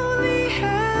 Only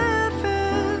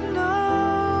heaven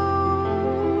knows.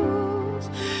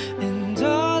 And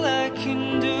all I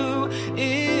can do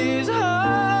is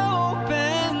hope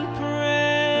and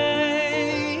pray,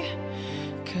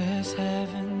 'cause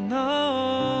heaven knows.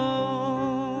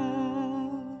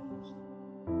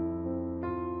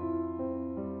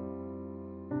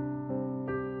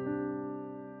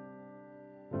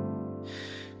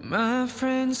 My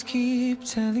friends keep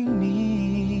telling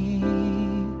me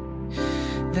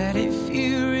that if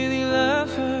you really love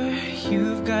her,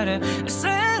 you've gotta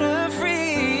set her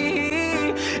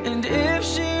free. And if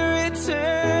she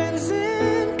returns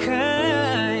in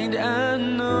kind, I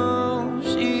know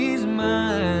she's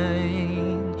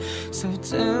mine. So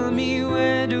tell me,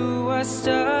 where do I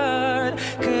start?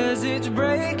 'Cause it's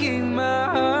breaking my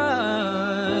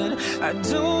heart. I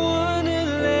don't wanna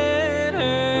let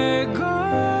her go.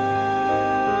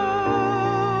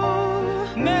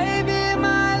 Maybe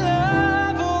my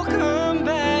love will come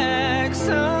back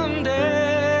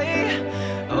someday.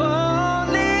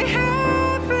 Only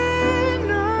heaven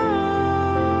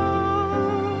knows.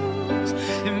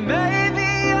 And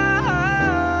maybe our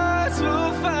hearts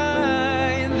will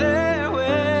find their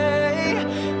way.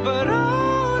 But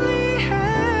only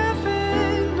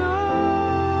heaven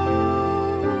knows.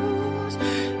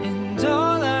 And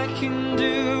all I can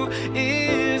do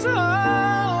is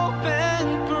hope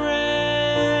and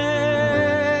pray,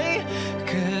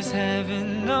 'cause heaven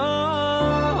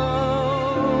knows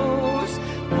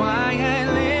why I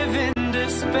live in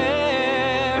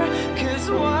despair. 'Cause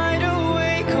wide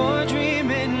awake or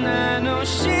dreaming, I know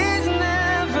she's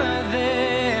never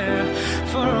there.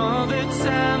 For all the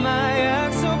time I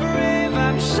act so brave,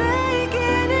 I'm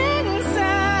shaking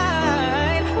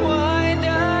inside. Why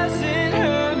does it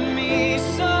hurt me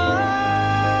so?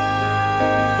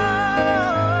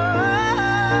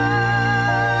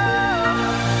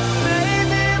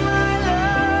 Maybe my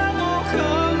love will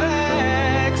come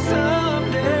back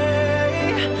someday.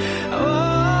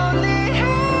 Only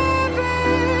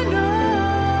heaven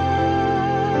knows.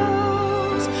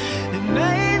 And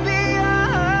maybe our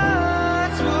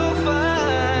hearts will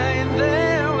find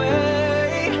their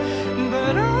way.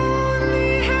 But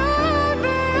only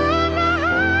heaven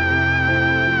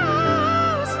knows.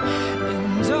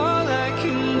 And all I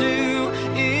can do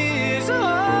is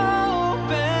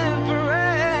hope and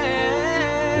pray,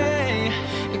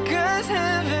 'cause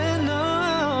heaven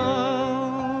knows.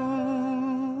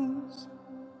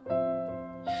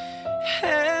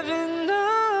 Heaven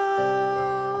knows.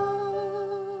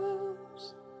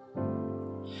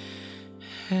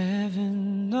 Heaven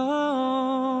knows.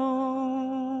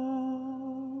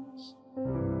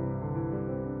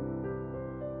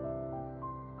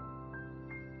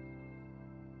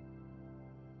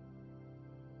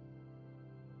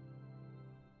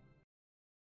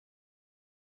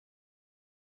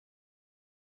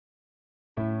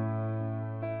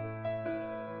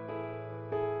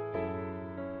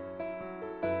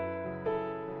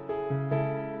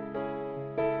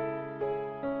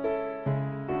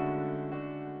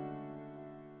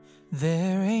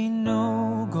 There ain't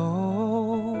no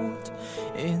gold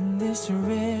in this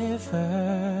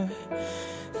river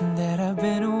that I've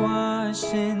been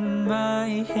washing my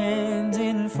hands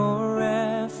in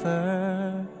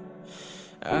forever.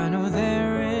 I know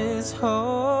there is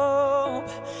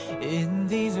hope in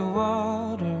these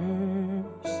waters,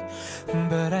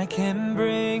 but I can't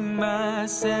bring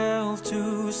myself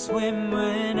to swim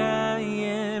when I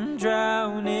am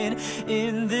drowning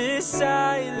in this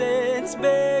silence.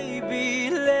 Baby,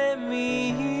 let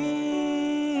me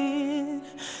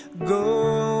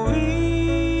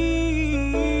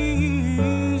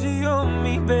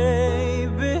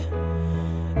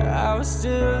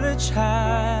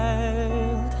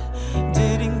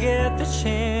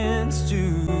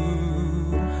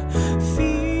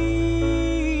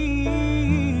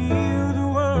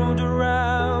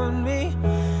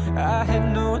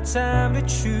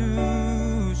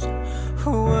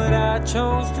I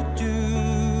chose to do.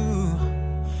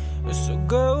 So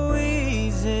go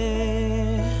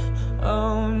easy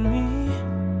on me.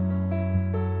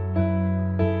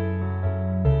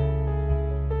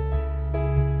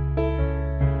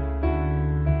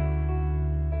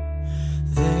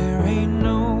 There ain't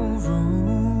no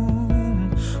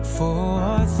room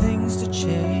for things to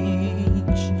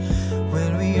change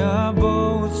when we are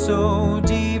both so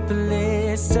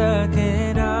deeply stuck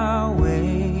in our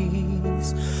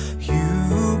ways.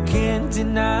 You can't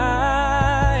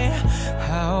deny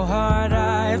how hard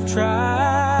I've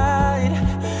tried.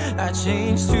 I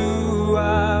changed who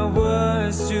I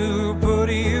was to put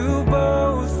you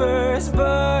both first,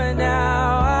 but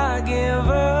now I give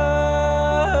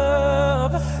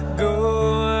up.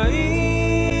 Go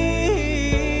easy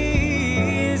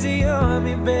on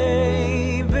me,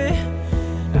 baby.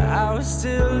 I was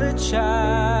still a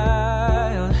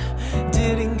child,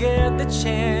 didn't get the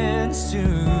chance to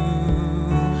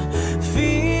feel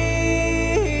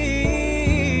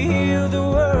the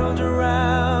world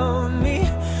around me.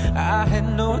 I had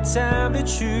no time to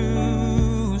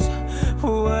choose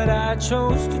what I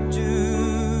chose to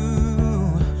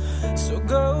do. So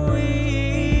go easy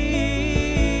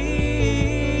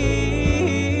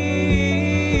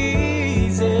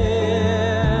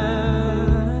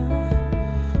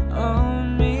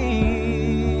on me.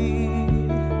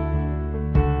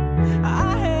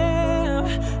 I have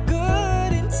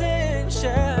good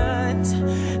intentions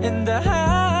and the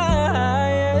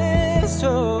highest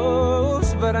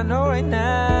hopes, but I know right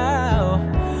now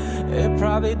it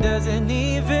probably doesn't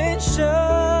even show.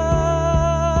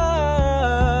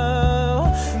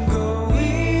 Go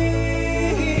easy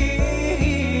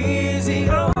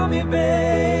on me,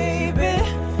 baby.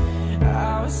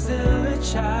 I was still a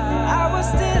child. I was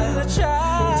still a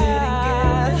child. Didn't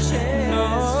get the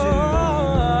chance to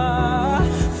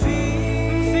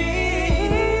feel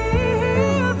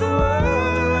the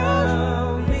world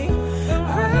around me. I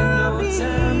had no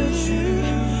time to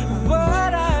choose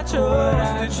what I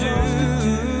chose to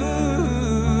do.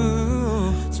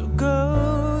 So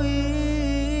go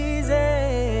easy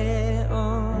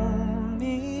on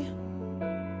me.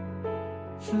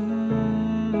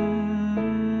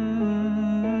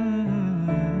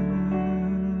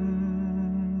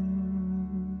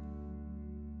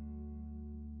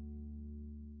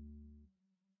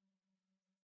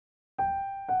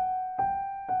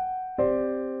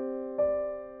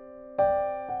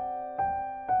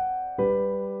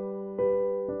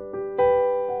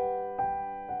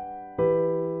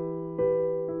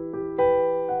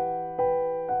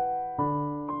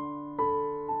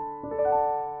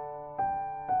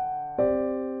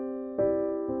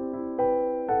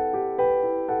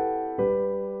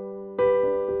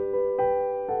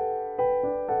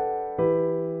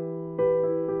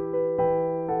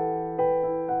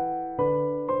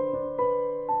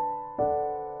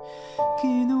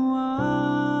 Ginawa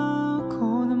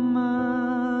ko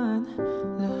naman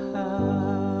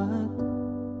lahat.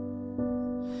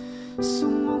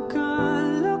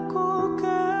 Sumukal ako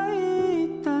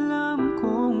kahit alam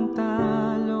kong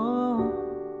talo.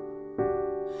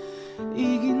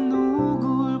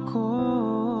 Iginugol ko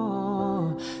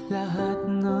lahat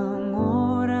ng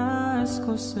oras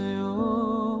ko sa'yo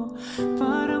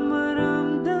para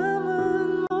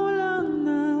maramdaman mo lang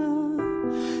na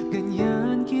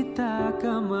ganyan kita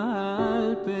kamahal.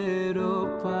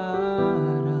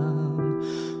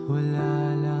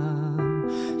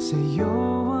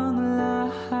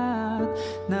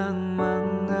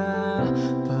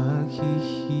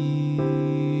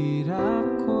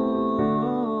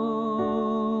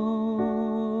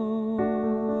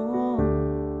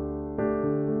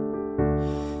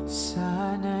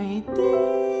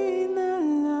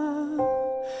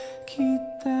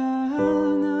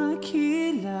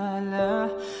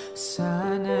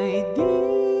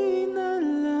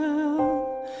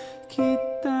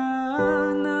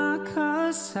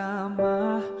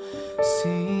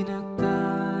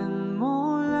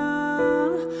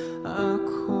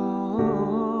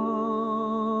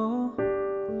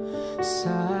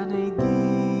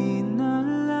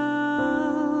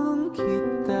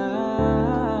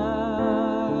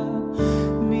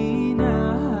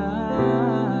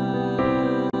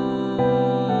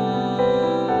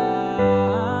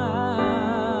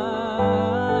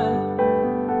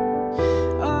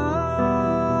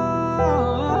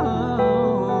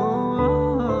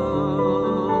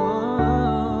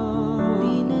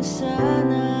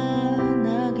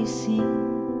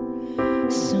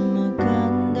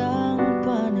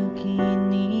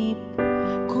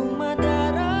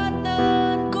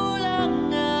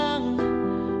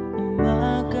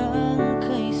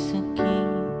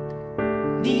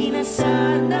 Di na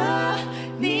sana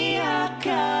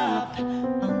niyakap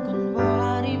ang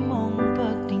kunwari mong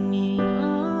pagtingin.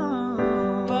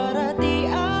 Para di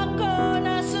ako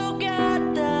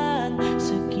nasugatan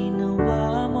sa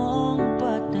ginawa mong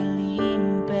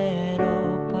patalim.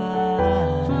 Pero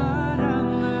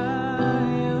parang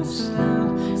ayos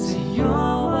lang sa'yo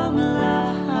ang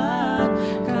lahat.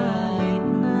 Kahit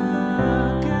na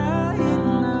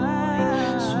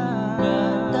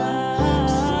sugatan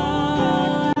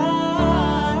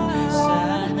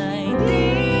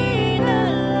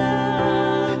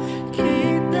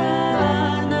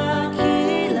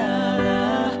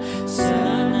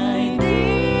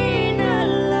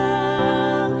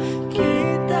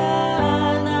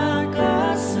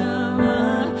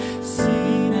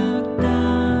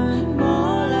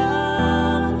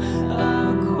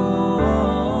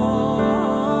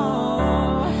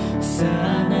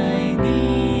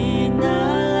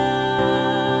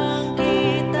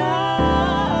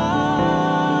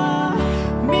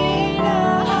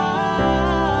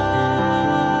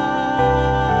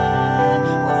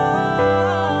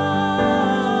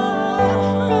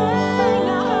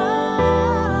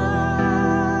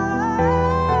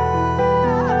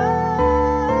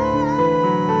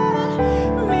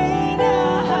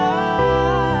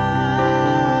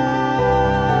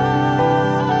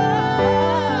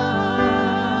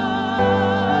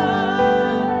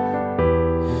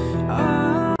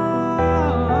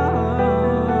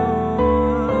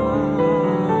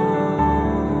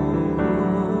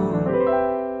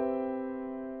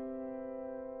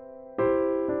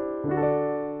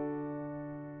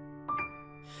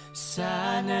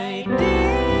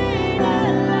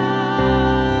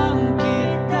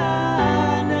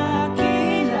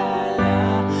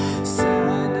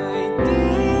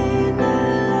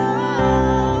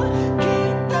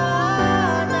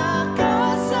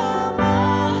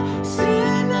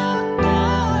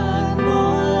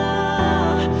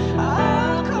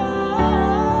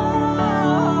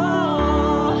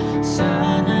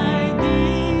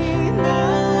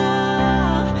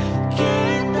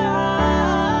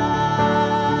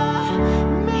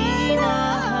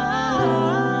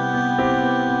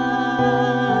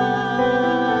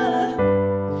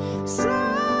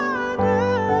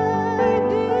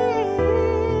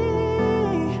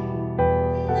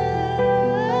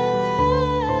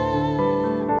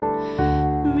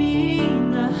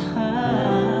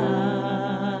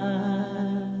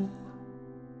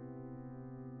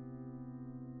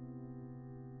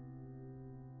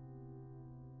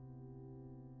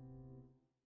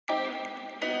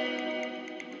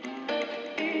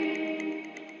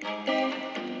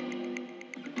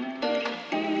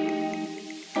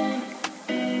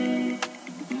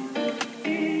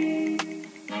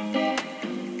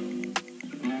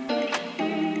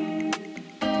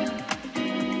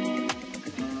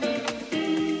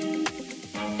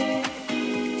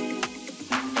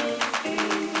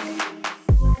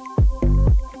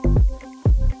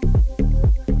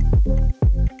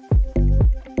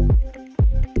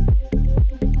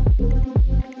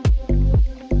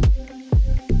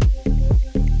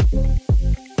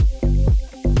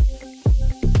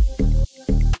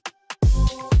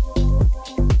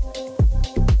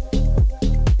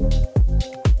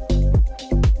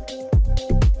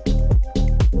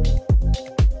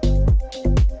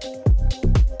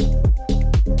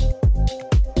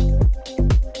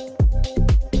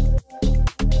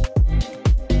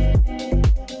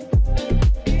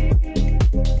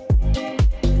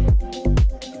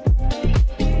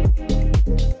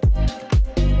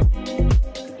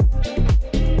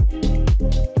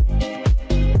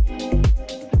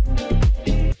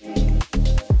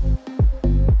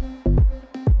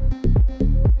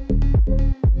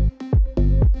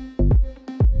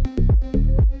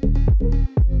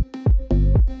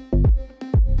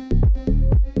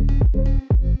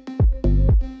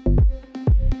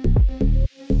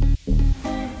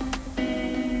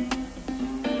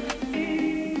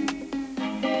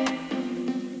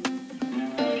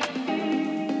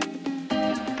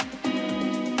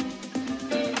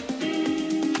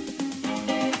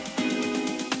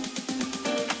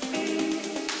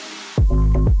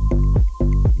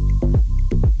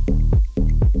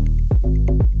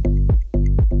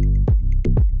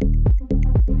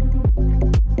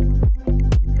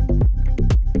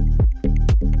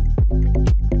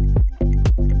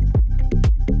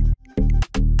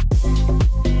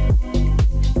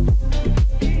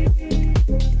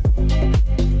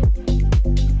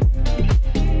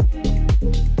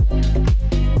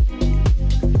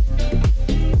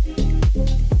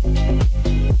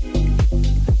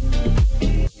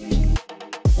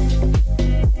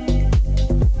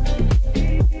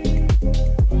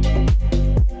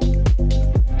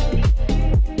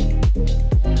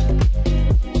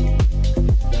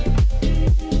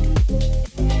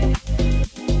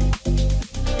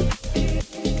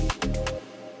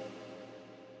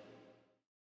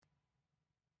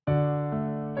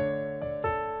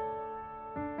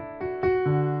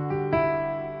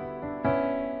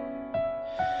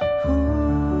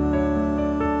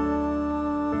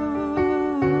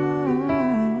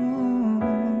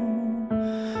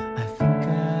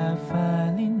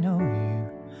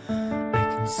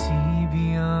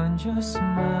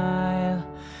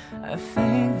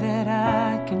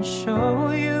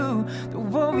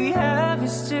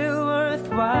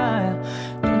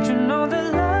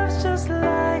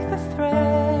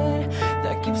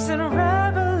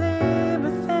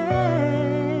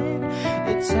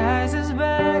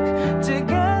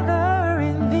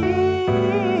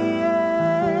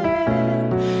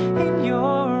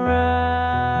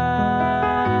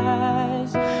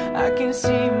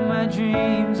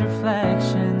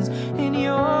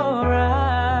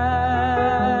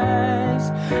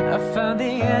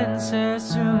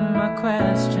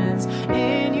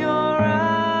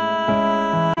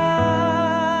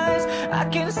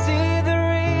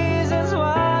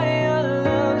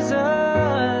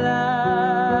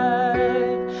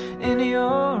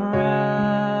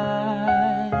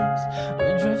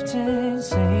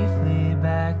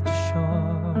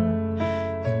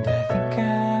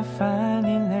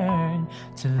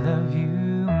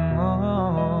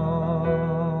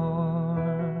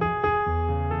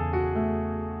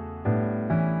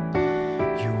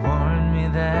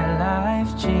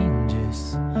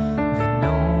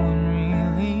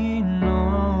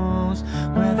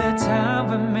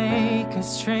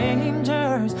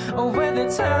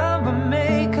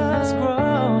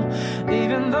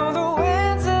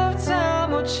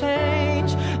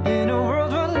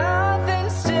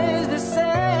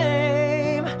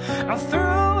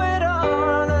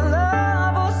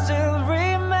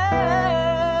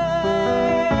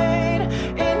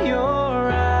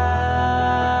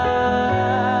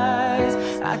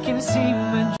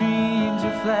my dreams,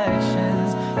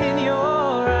 reflections in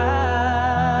your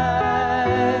eyes.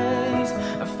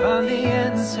 I found the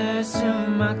answers to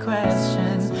my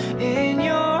questions in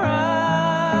your eyes.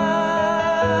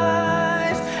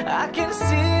 I can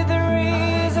see the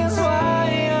reasons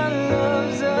why our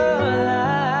love's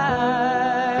alive.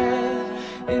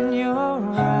 In your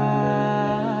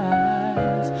eyes,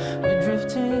 we're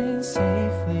drifting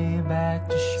safely back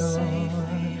to shore.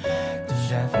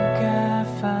 I think I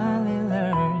finally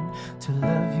learned to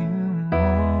love you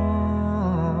more.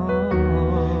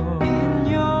 In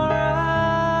your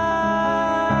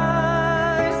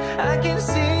eyes, I can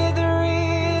see the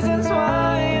reasons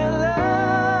why your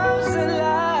love's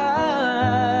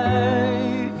alive.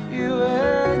 You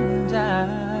and I,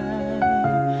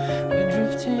 we're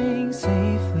drifting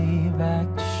safely back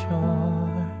to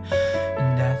shore.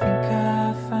 And I think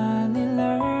I finally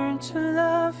learned to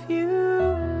love you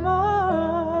more.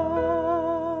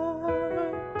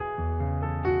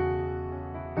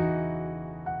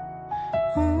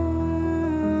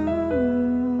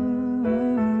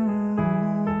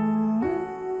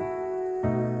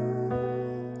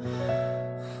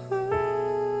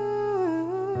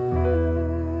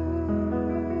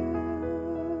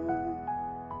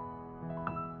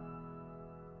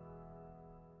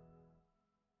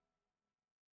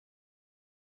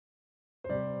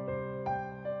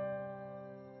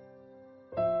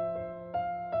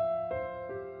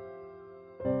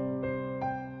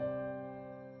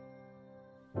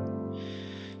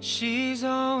 She's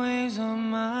always on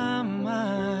my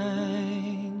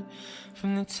mind,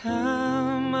 from the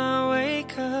time I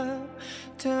wake up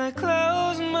till I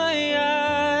close my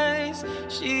eyes.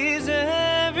 She's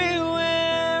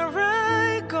everywhere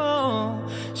I go.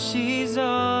 She's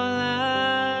all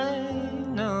I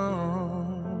know.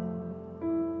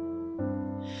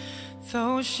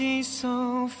 Though she's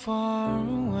so far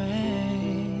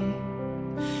away,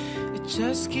 it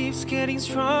just keeps getting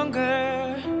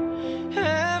stronger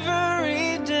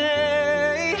every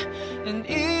day. And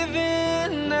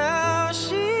even now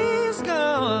she's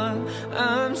gone,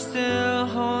 I'm still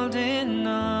holding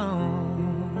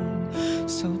on.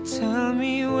 So tell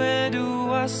me, where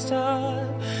do I start?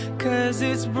 'Cause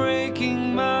it's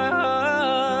breaking my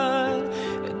heart.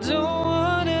 I don't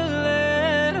wanna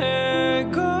let her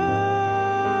go.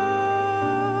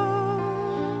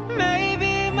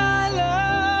 Maybe my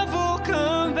love will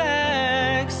come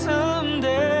back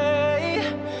someday.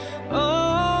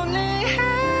 Only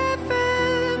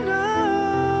heaven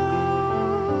knows.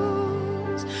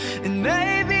 And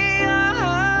maybe our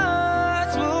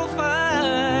hearts will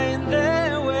find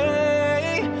their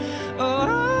way.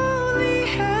 Only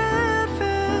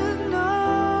heaven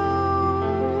knows.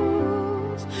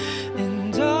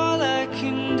 And all I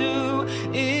can do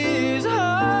is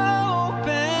hope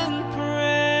and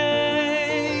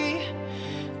pray,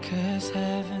 'cause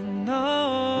heaven knows.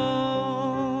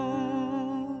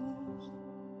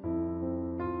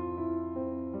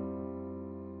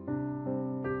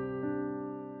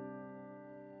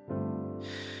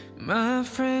 My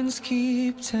friends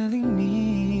keep telling me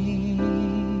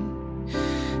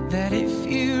that if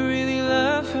you really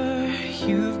love her,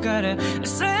 you've gotta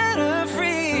set her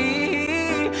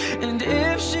free. And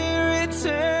if she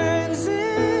returns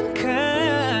in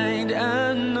kind,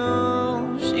 I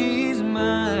know she's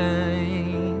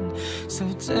mine. So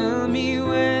tell me,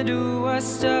 where do I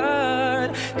start?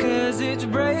 'Cause it's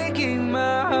breaking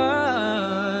my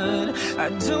heart. I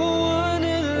don't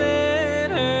wanna let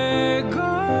her go.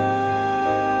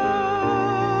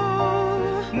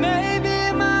 Maybe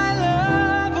my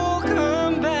love will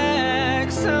come back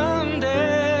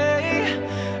someday.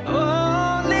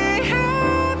 Only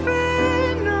heaven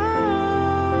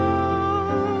knows.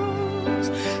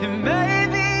 And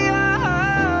maybe our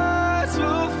hearts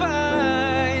will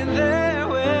find their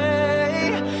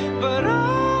way. But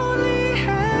only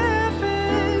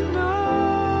heaven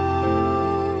knows.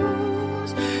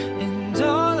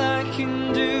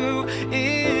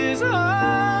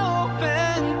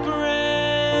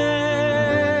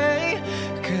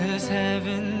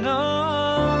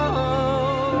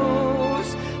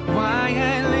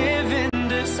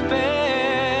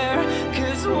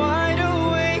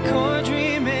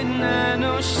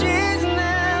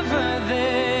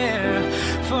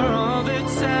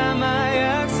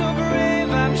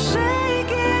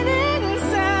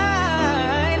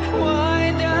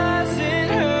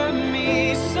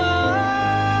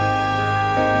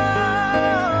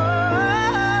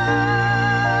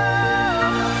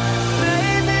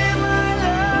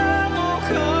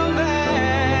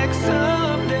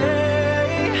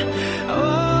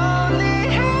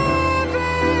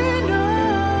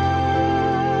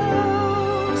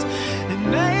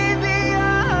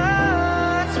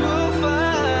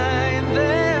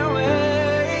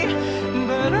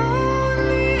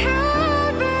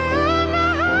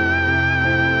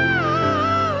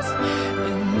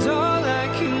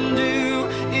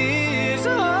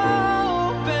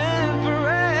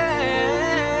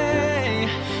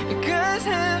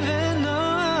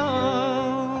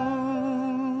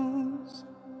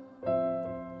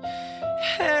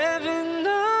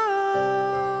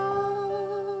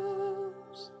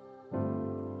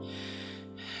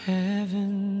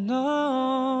 Heaven knows.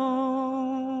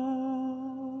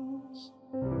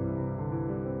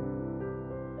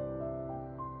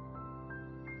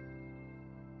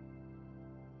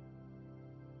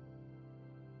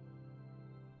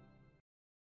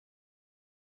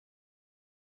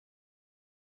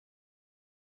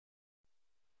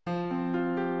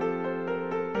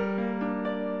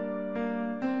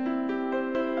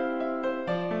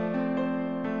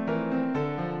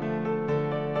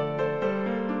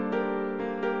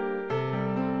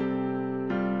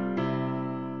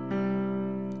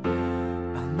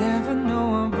 Never know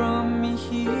what brought me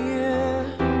here,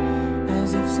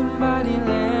 as if somebody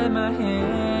led my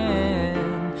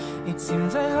hand. It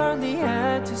seems I hardly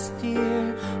had to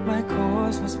steer, my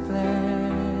course was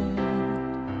planned.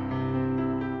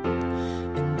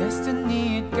 In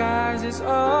destiny it guides us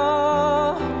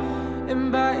all,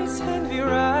 and by its hand we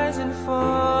rise and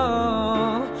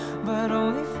fall, but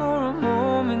only for a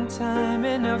moment, time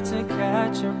enough to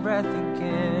catch your breath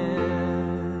again.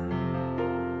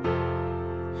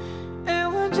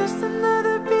 Just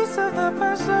another piece of the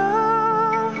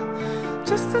puzzle,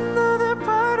 just another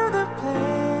part of the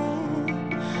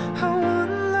plan. How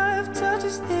one life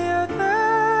touches the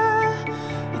other,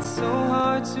 it's so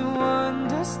hard to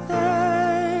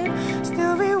understand.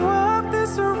 Still we walk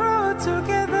this road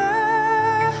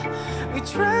together, we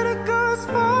try to go as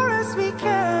far as we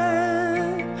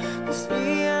can, 'cause we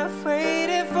have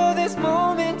waited for this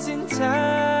moment in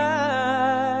time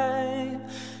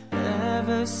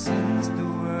ever since the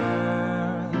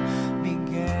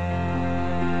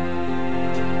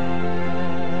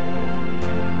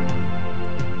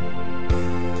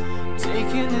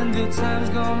times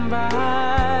gone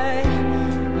by,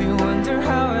 we wonder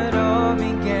how it all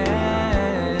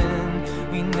began.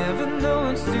 We never know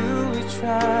until we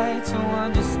try to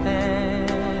understand.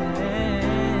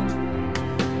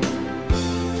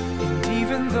 And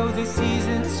even though the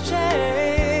seasons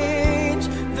change,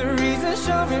 the reasons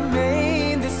shall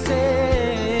remain the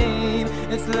same.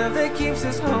 It's love that keeps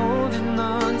us holding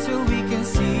on till we can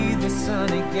see the sun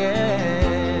again.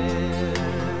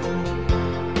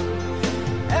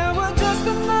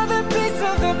 Another piece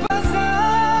of the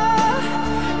puzzle,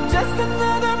 just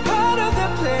another part of the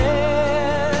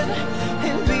plan,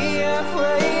 and we have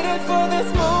waited for this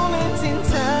moment in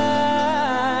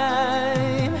time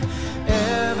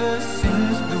ever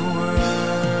since the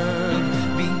world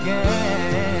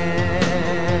began.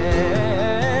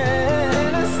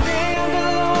 I stand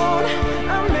alone,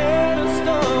 I'm made of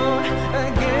stone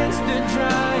against the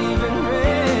driving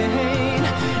rain,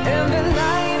 and the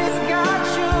night has got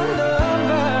you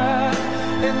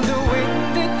and the wind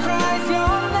that cries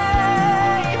your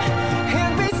name,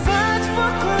 and we search for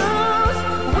clues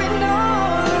with no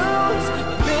lose.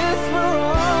 This we're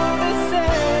all the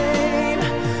same.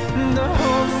 The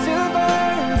hope still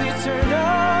burns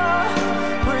eternal.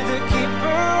 We're the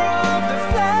keeper of the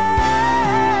flame,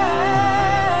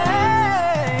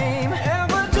 and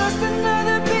we're just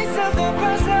another piece of the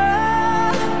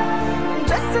puzzle,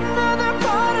 just another